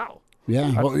 Wow.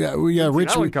 Yeah. We got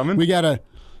Richie. We got a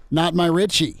not my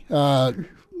Richie. Wow.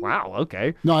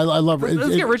 Okay. No, I love.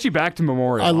 Let's get Richie back to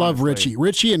Memorial. I love Richie.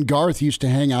 Richie and Garth used to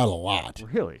hang out a lot.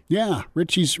 Really? Yeah.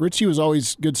 Richie was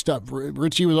always good stuff.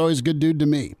 Richie was always a good dude to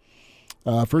me.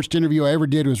 First interview I ever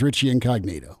did was Richie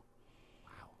Incognito.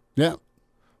 Wow. Yeah.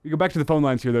 We go back to the phone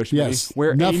lines here, though, Schmitty, yes. where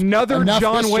another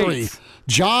John history. waits.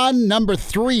 John, number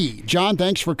 3. John,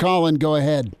 thanks for calling. Go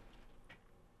ahead.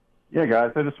 Yeah,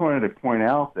 guys, I just wanted to point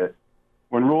out that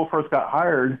when Rule first got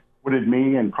hired, what did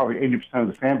me and probably 80% of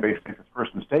the fan base think his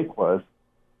first mistake was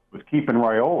keeping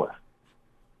Raiola.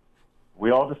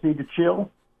 We all just need to chill.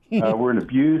 We're an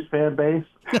abused fan base.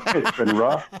 It's been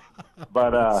rough.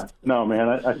 But, no, man,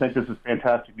 I think this is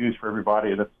fantastic news for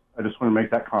everybody. I just want to make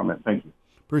that comment. Thank you.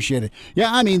 Appreciate it.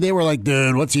 Yeah, they were like,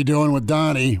 dude, what's he doing with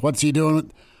Donnie? What's he doing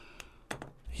with...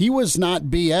 He was not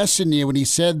BSing you when he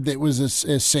said that it was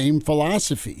a same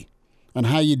philosophy on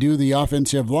how you do the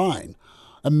offensive line.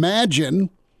 Imagine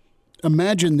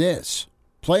this.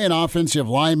 Play an offensive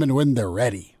lineman when they're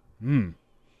ready.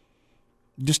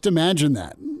 Just imagine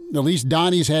that. At least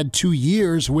Donnie's had 2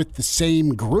 years with the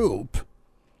same group,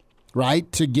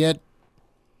 right, to get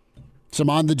some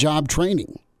on-the-job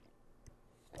training.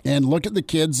 And look at the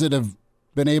kids that have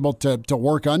been able to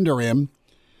work under him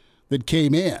that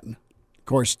came in. Of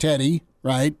course, Teddy,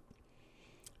 right?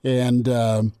 And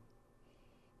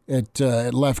at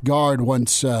left guard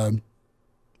once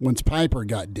Piper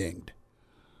got dinged.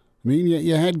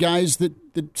 You had guys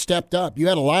that stepped up. You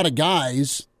had a lot of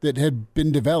guys that had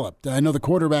been developed. I know the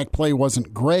quarterback play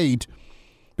wasn't great,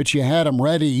 but you had them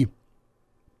ready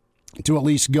to at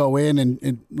least go in and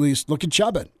at least look at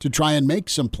Chuba to try and make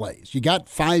some plays. You got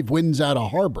 5 wins out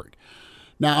of Harburg.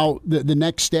 Now, the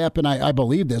next step, and I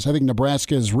believe this, I think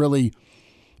Nebraska has really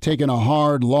taken a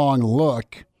hard, long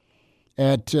look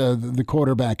at the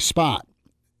quarterback spot,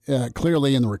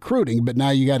 clearly in the recruiting, but now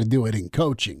you got to do it in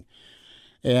coaching.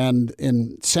 And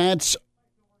Sat's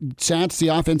the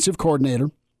offensive coordinator.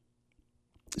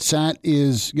 Sat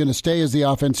is going to stay as the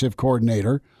offensive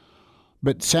coordinator,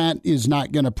 but Sat is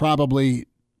not going to probably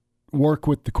work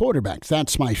with the quarterbacks.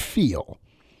 That's my feel.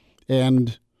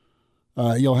 And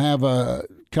you'll have a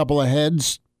couple of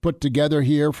heads put together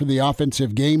here for the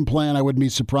offensive game plan. I wouldn't be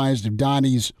surprised if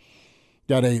Donnie's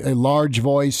got a large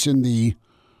voice in the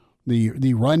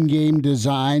run game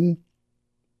design.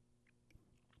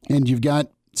 And you've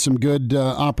got some good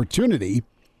opportunity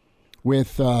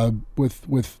with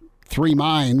three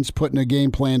minds putting a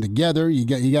game plan together. You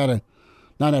got to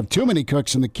not have too many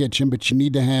cooks in the kitchen, but you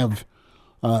need to have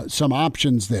some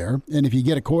options there. And if you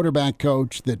get a quarterback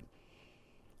coach that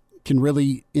can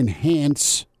really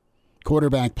enhance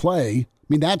quarterback play, I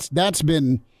mean, that's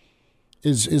been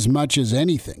as much as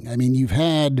anything. I mean, you've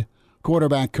had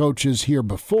quarterback coaches here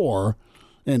before,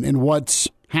 and what's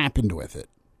happened with it.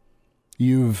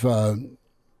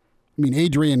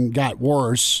 Adrian got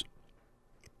worse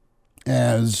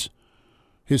as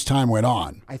his time went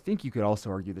on. I think you could also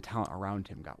argue the talent around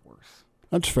him got worse.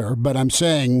 That's fair, but I'm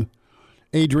saying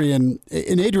Adrian,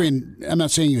 I'm not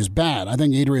saying he was bad. I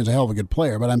think Adrian's a hell of a good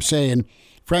player, but I'm saying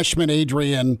freshman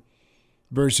Adrian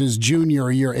versus junior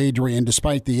year Adrian,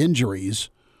 despite the injuries.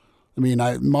 I mean,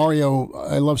 I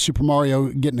love Super Mario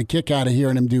getting a kick out of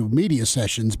hearing him do media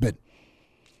sessions, but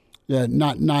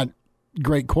not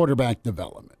great quarterback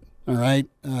development. All right.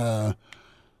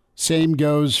 Same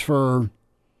goes for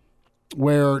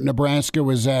where Nebraska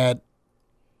was at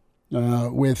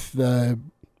with the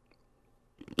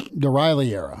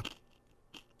Riley era.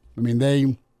 I mean,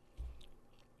 they,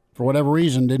 for whatever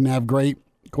reason, didn't have great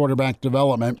quarterback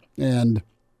development, and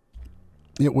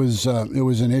it was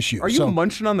an issue. Are you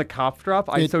munching on the cough drop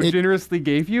I so generously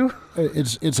gave you?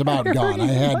 It's about gone. I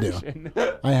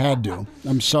had to.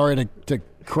 I'm sorry to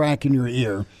crack in your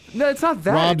ear. No, it's not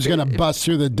that. Rob's going to bust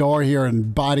through the door here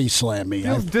and body slam me.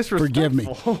 Forgive me.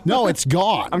 No, it's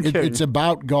gone. I'm kidding. It's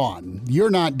about gone. You're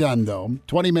not done, though.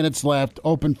 20 minutes left.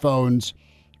 Open phones.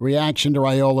 Reaction to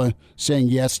Raiola saying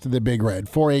yes to the Big Red.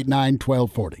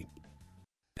 489-1240.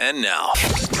 And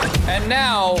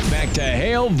now, back to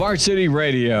Hail Varsity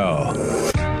Radio.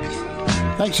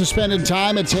 Thanks for spending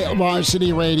time at Hail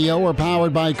Varsity Radio. We're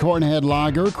powered by Cornhead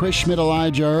Lager, Chris Schmidt,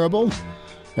 Elijah Herbal.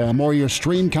 More of your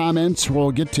stream comments.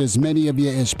 We'll get to as many of you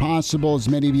as possible, as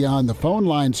many of you on the phone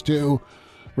lines, too.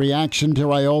 Reaction to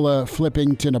Raiola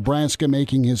flipping to Nebraska,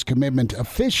 making his commitment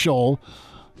official.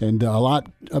 And a lot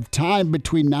of time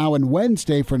between now and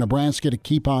Wednesday for Nebraska to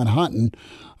keep on hunting.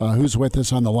 Who's with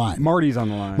us on the line? Marty's on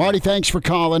the line. Marty, thanks for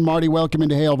calling. Marty, welcome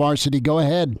into Hail Varsity. Go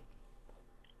ahead.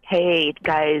 Hey,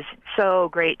 guys. So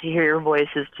great to hear your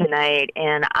voices tonight.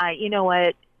 And you know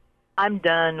what? I'm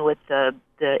done with the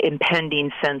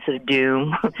impending sense of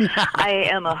doom. I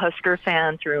am a Husker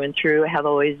fan through and through. Have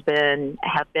always been.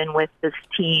 Have been with this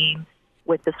team,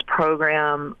 with this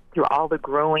program, through all the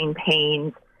growing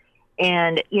pains.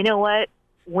 And you know what?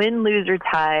 Win, lose, or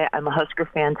tie, I'm a Husker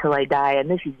fan till I die, and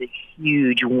this is a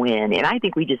huge win. And I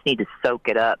think we just need to soak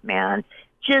it up, man.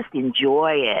 Just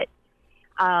enjoy it.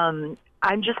 I'm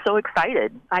just so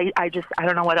excited. I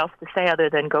don't know what else to say other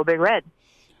than go Big Red.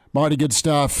 Marty, good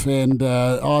stuff, and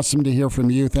awesome to hear from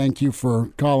you. Thank you for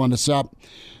calling us up.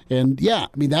 And yeah,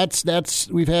 I mean that's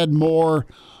we've had more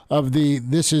of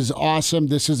this is awesome.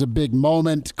 This is a big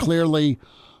moment. Clearly,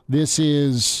 this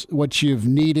is what you've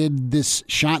needed. This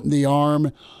shot in the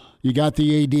arm. You got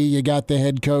the AD, you got the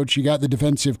head coach, you got the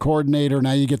defensive coordinator.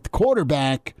 Now you get the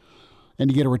quarterback,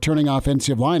 and you get a returning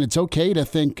offensive line. It's okay to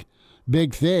think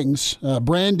big things.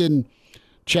 Brandon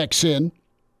checks in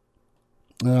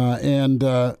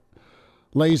and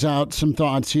lays out some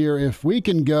thoughts here. If we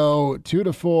can go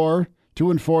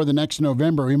 2-4 the next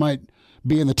November, we might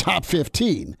be in the top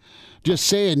 15. Just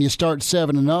saying, you start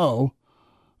 7-0,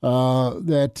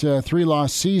 that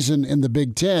 3-loss season in the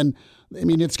Big Ten. I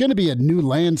mean, it's going to be a new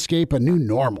landscape, a new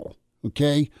normal.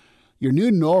 Okay, your new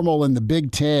normal in the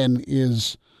Big Ten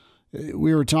is.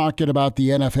 We were talking about the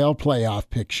NFL playoff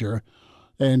picture.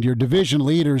 And your division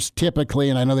leaders typically,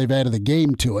 and I know they've added the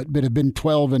game to it, but have been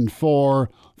 12-4,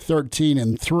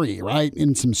 13-3, right?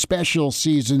 In some special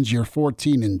seasons, you're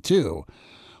 14-2.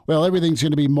 Well, everything's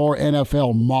going to be more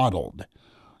NFL modeled.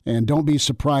 And don't be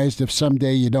surprised if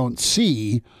someday you don't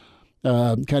see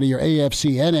kind of your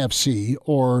AFC, NFC,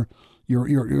 or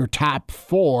your top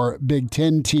 4 Big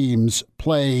Ten teams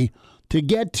play to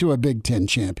get to a Big Ten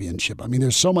championship. I mean,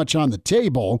 there's so much on the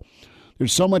table.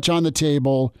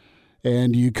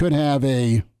 And you could have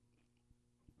a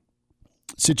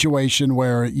situation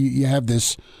where you have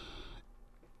this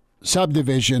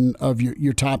subdivision of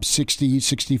your top 60,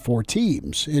 64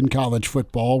 teams in college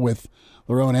football with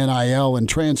their own NIL and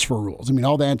transfer rules. I mean,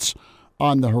 all that's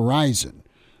on the horizon.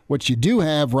 What you do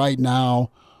have right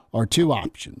now are three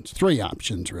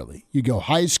options, really. You go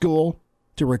high school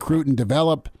to recruit and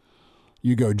develop,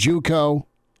 you go JUCO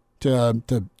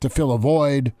to fill a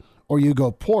void, or you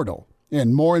go portal.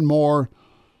 And more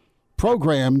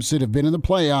programs that have been in the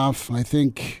playoff, I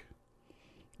think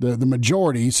the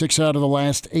majority, 6 out of the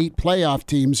last 8 playoff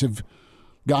teams have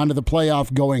gone to the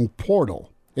playoff going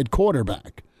portal at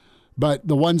quarterback. But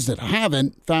the ones that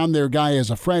haven't found their guy as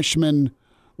a freshman,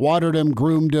 watered him,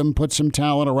 groomed him, put some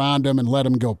talent around him, and let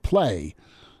him go play.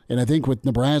 And I think with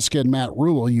Nebraska and Matt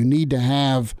Rule, you need to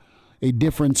have a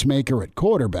difference maker at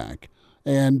quarterback.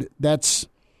 And there's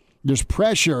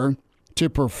pressure to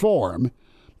perform.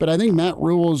 But I think Matt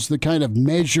Rule's the kind of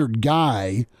measured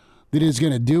guy that is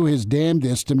going to do his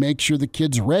damnedest to make sure the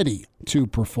kid's ready to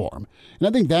perform. And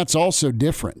I think that's also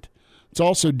different. It's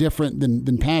also different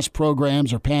than past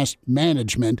programs or past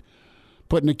management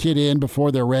putting a kid in before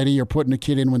they're ready or putting a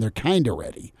kid in when they're kind of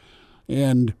ready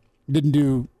and didn't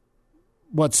do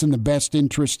what's in the best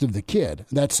interest of the kid.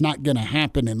 That's not going to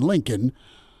happen in Lincoln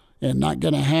and not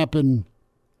going to happen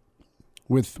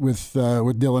with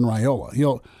Dylan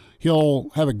Raiola. He'll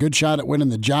have a good shot at winning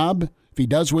the job. If he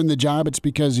does win the job, it's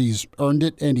because he's earned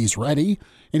it and he's ready,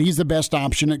 and he's the best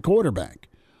option at quarterback.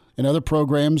 And other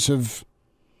programs have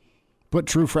put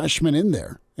true freshmen in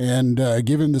there and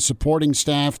give him the supporting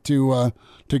staff to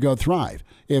go thrive.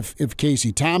 If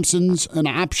Casey Thompson's an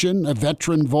option, a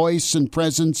veteran voice and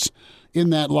presence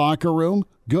in that locker room,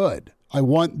 good. I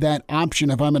want that option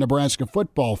if I'm a Nebraska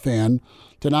football fan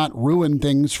to not ruin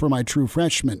things for my true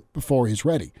freshman before he's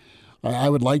ready. I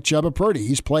would like Chubba Purdy.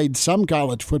 He's played some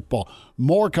college football,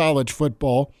 more college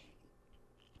football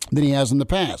than he has in the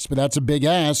past. But that's a big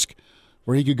ask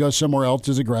where he could go somewhere else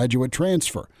as a graduate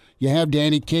transfer. You have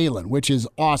Danny Kalin, which is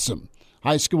awesome.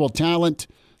 High school talent,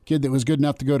 kid that was good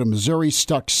enough to go to Missouri,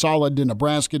 stuck solid in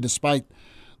Nebraska despite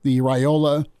the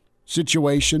Raiola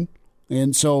situation.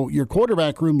 And so your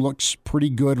quarterback room looks pretty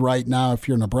good right now if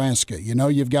you're Nebraska. You know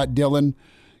you've got Dylan.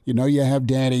 You know you have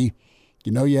Danny.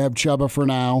 You know you have Chubba for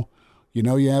now. You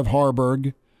know you have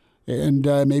Harburg. And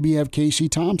maybe you have Casey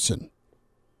Thompson.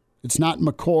 It's not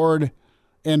McCord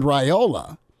and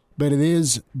Raiola, but it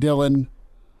is Dylan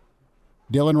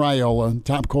Raiola,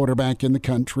 top quarterback in the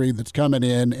country that's coming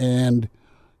in. And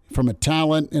from a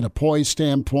talent and a poise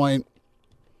standpoint,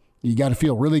 you got to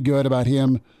feel really good about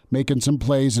him making some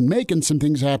plays and making some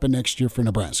things happen next year for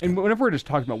Nebraska. And whenever we're just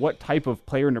talking about what type of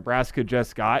player Nebraska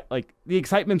just got, like the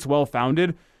excitement's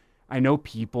well-founded. I know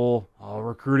people,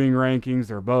 recruiting rankings,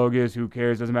 they're bogus, who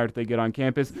cares, doesn't matter if they get on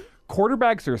campus.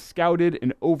 Quarterbacks are scouted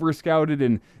and over-scouted,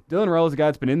 and Dylan Raiola is a guy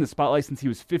that's been in the spotlight since he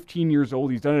was 15 years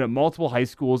old. He's done it at multiple high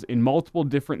schools in multiple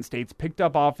different states, picked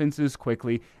up offenses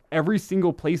quickly. Every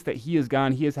single place that he has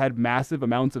gone, he has had massive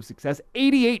amounts of success.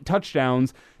 88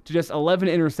 touchdowns to just 11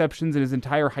 interceptions in his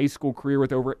entire high school career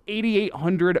with over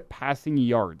 8,800 passing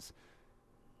yards.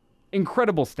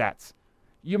 Incredible stats.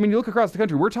 You look across the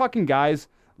country, we're talking guys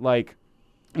like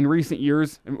in recent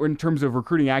years, in terms of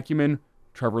recruiting acumen,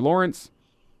 Trevor Lawrence,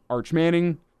 Arch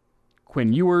Manning,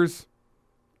 Quinn Ewers,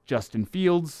 Justin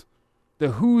Fields,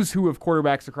 the who's who of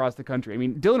quarterbacks across the country.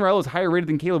 Dylan Raiola is higher rated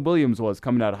than Caleb Williams was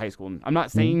coming out of high school. And I'm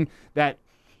not saying that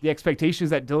the expectation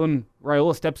is that Dylan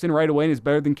Raiola steps in right away and is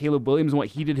better than Caleb Williams and what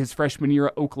he did his freshman year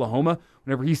at Oklahoma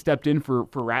whenever he stepped in for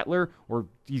Rattler, or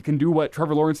you can do what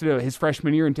Trevor Lawrence did his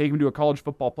freshman year and take him to a college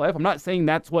football playoff. I'm not saying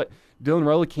that's what Dylan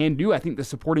Raiola can do. I think the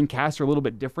supporting casts are a little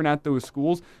bit different at those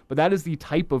schools, but that is the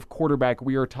type of quarterback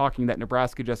we are talking that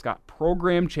Nebraska just got.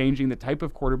 Program changing, the type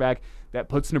of quarterback that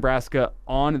puts Nebraska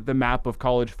on the map of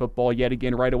college football yet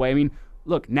again right away.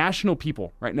 Look, national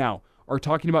people right now are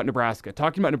talking about Nebraska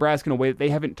in a way that they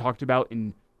haven't talked about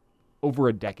in over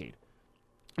a decade.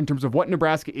 In terms of what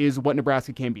Nebraska is, what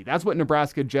Nebraska can be. That's what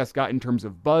Nebraska just got in terms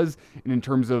of buzz and in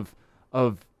terms of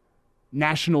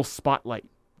national spotlight.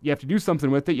 You have to do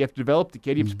something with it. You have to develop the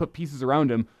kid. You have to put pieces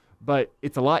around him. But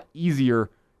it's a lot easier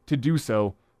to do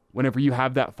so whenever you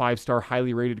have that 5-star,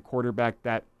 highly rated quarterback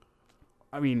that,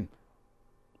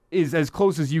 is as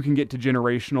close as you can get to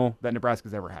generational that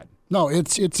Nebraska's ever had. No,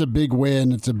 it's a big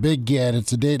win. It's a big get.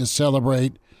 It's a day to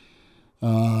celebrate.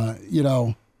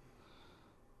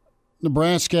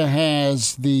 Nebraska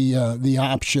has the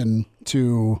option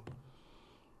to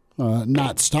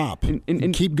not stop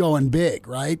and keep going big,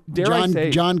 right?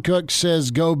 John Cook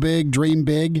says go big, dream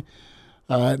big.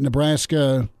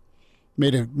 Nebraska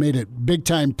made a big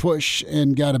time push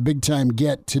and got a big time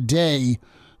get today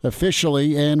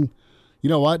officially. And you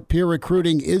know what? Peer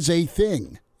recruiting is a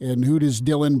thing. And who does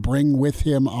Dylan bring with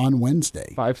him on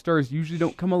Wednesday? 5 stars usually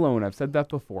don't come alone. I've said that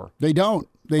before. They don't.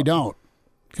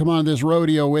 come on this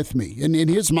rodeo with me. And in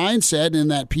his mindset in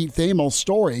that Pete Thamel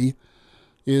story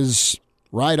is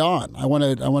right on. I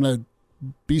want to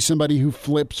be somebody who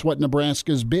flips what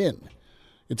Nebraska's been.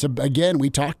 Again, we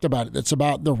talked about it. It's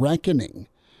about the reckoning.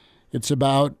 It's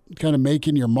about kind of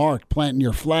making your mark, planting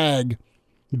your flag,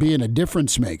 being a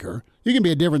difference maker. You can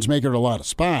be a difference maker at a lot of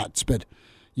spots, but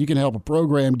you can help a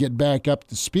program get back up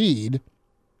to speed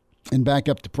and back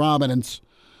up to prominence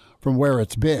from where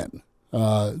it's been.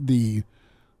 The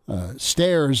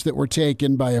stairs that were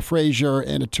taken by a Frazier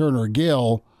and a Turner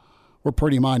Gill were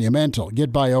pretty monumental.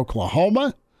 Get by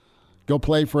Oklahoma, go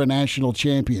play for a national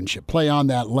championship, play on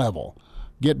that level.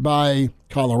 Get by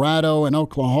Colorado and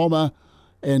Oklahoma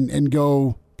and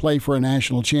go play for a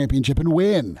national championship and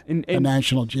win a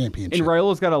national championship. And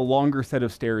Raiola's got a longer set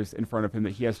of stairs in front of him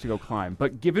that he has to go climb.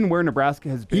 But given where Nebraska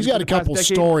has been, he's got a couple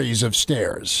stories of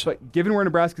stairs. But given where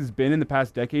Nebraska has been in the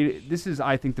past decade, this is,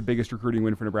 I think, the biggest recruiting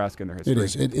win for Nebraska in their history. It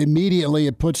is. Immediately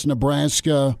it puts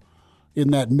Nebraska in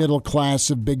that middle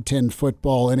class of Big Ten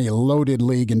football in a loaded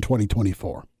league in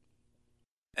 2024.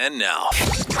 And now,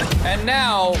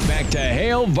 back to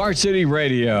Hail Varsity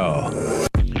Radio.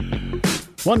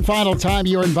 One final time,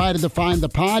 you're invited to find the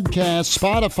podcast.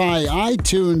 Spotify,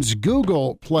 iTunes,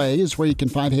 Google Play is where you can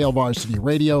find Hail Varsity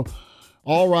Radio.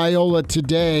 All Raiola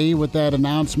today with that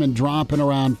announcement dropping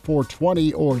around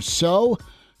 4:20 or so.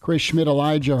 Chris Schmidt,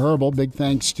 Elijah Herbal, big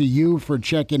thanks to you for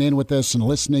checking in with us and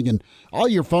listening, and all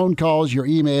your phone calls, your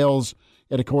emails,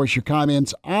 and, of course, your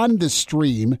comments on the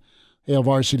stream. Hail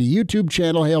Varsity YouTube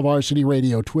channel, Hail Varsity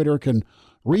Radio Twitter, can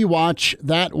rewatch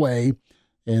that way.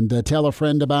 And tell a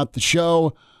friend about the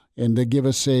show and give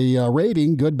us a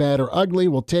rating, good, bad, or ugly.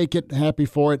 We'll take it. Happy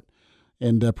for it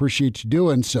and appreciate you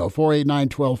doing so.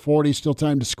 489-1240, still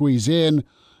time to squeeze in.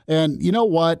 And you know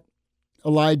what,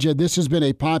 Elijah, this has been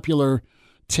a popular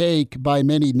take by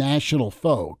many national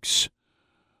folks.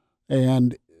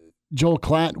 And Joel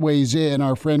Klatt weighs in,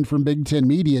 our friend from Big Ten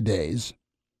Media Days.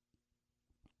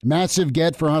 Massive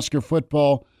get for Husker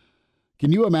football.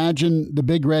 Can you imagine the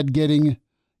Big Red getting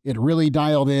it really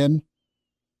dialed in?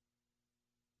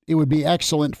 It would be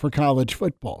excellent for college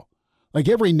football. Like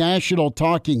every national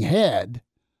talking head,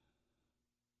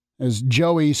 as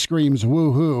Joey screams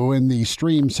woohoo in the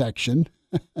stream section.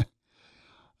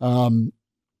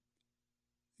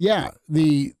 Yeah,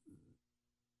 the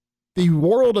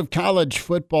world of college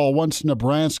football wants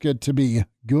Nebraska to be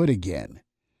good again.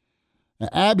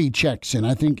 Abby checks in.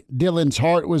 I think Dylan's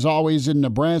heart was always in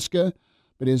Nebraska,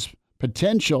 but with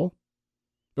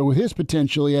his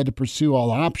potential, he had to pursue all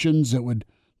options that would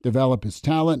develop his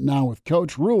talent. Now with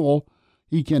Coach Rule,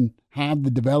 he can have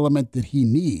the development that he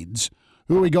needs.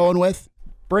 Who are we going with?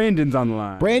 Brandon's on the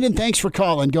line. Brandon, thanks for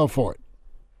calling. Go for it.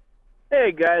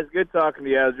 Hey, guys. Good talking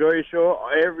to you. I enjoy your show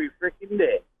every freaking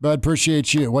day. Bud,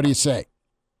 appreciate you. What do you say?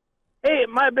 Hey,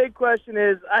 my big question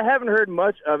is, I haven't heard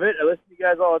much of it. I listen to you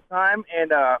guys all the time,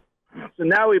 and so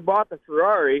now we bought the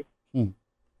Ferrari.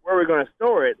 Where are we going to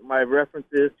store it? My reference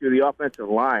is to the offensive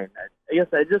line. I guess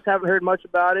I just haven't heard much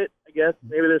about it. I guess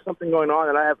maybe there's something going on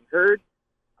that I haven't heard.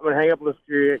 I'm going to hang up and listen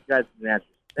to your guys' answers.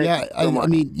 I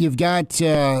mean, you've got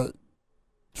 4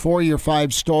 of your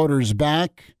 5 starters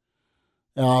back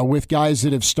with guys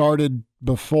that have started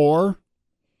before.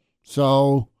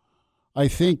 So I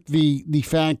think the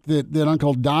fact that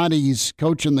Uncle Donnie's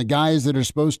coaching the guys that are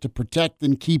supposed to protect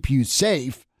and keep you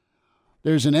safe,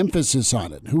 there's an emphasis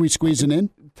on it. Who are we squeezing in?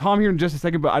 Tom here in just a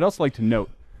second, but I'd also like to note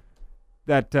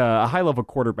that a high-level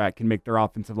quarterback can make their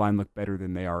offensive line look better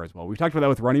than they are as well. We've talked about that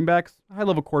with running backs. A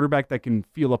high-level quarterback that can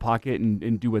feel a pocket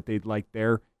and do what they'd like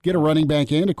there. Get a running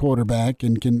back and a quarterback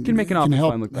and can make an offensive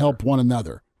line look better. Help one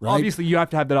another. Right? Obviously, you have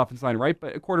to have that offensive line, right?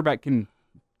 But a quarterback can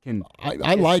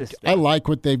I like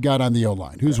what they've got on the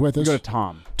O-line. Who's with us? Go to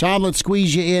Tom. Tom, let's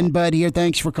squeeze you in, bud, here.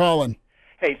 Thanks for calling.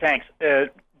 Hey, thanks.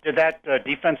 Did that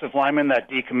defensive lineman that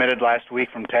decommitted last week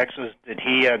from Texas, did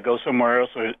he go somewhere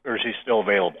else, or is he still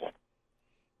available?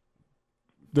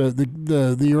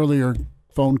 The earlier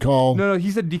phone call. No,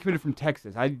 he said decommitted from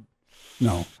Texas.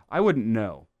 I wouldn't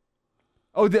know.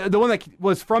 Oh, the one that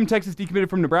was from Texas decommitted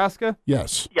from Nebraska?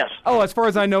 Yes. Oh, as far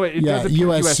as I know, it does appear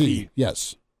USC.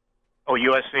 Yes. Oh,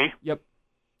 USC? Yep.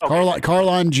 Okay.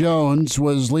 Carlon Jones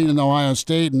was leading Ohio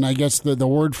State, and I guess the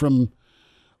word from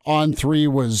On 3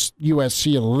 was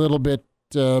USC a little bit,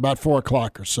 about 4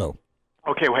 o'clock or so.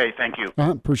 Okay, well, hey, thank you.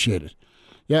 Appreciate it.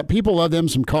 Yeah, people love them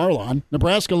some Carlon.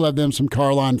 Nebraska loved them some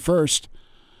Carlon first.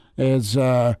 As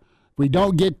we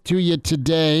don't get to you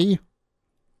today,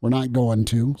 we're not going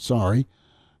to, sorry.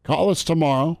 Call us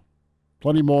tomorrow.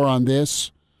 Plenty more on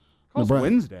this. Call us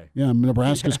Wednesday. Yeah,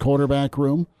 Nebraska's quarterback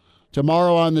room.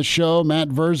 Tomorrow on the show, Matt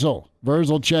Verzel.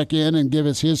 Verzel check in and give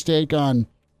us his take on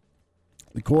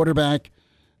the quarterback,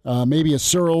 maybe a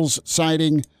Searles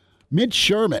sighting. Mitch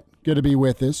Sherman going to be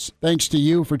with us. Thanks to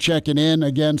you for checking in.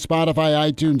 Again,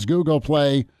 Spotify, iTunes, Google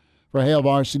Play for Hail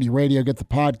Varsity Radio. Get the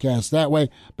podcast that way.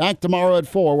 Back tomorrow at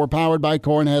 4. We're powered by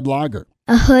Cornhead Lager.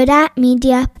 A Huda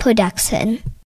Media Production.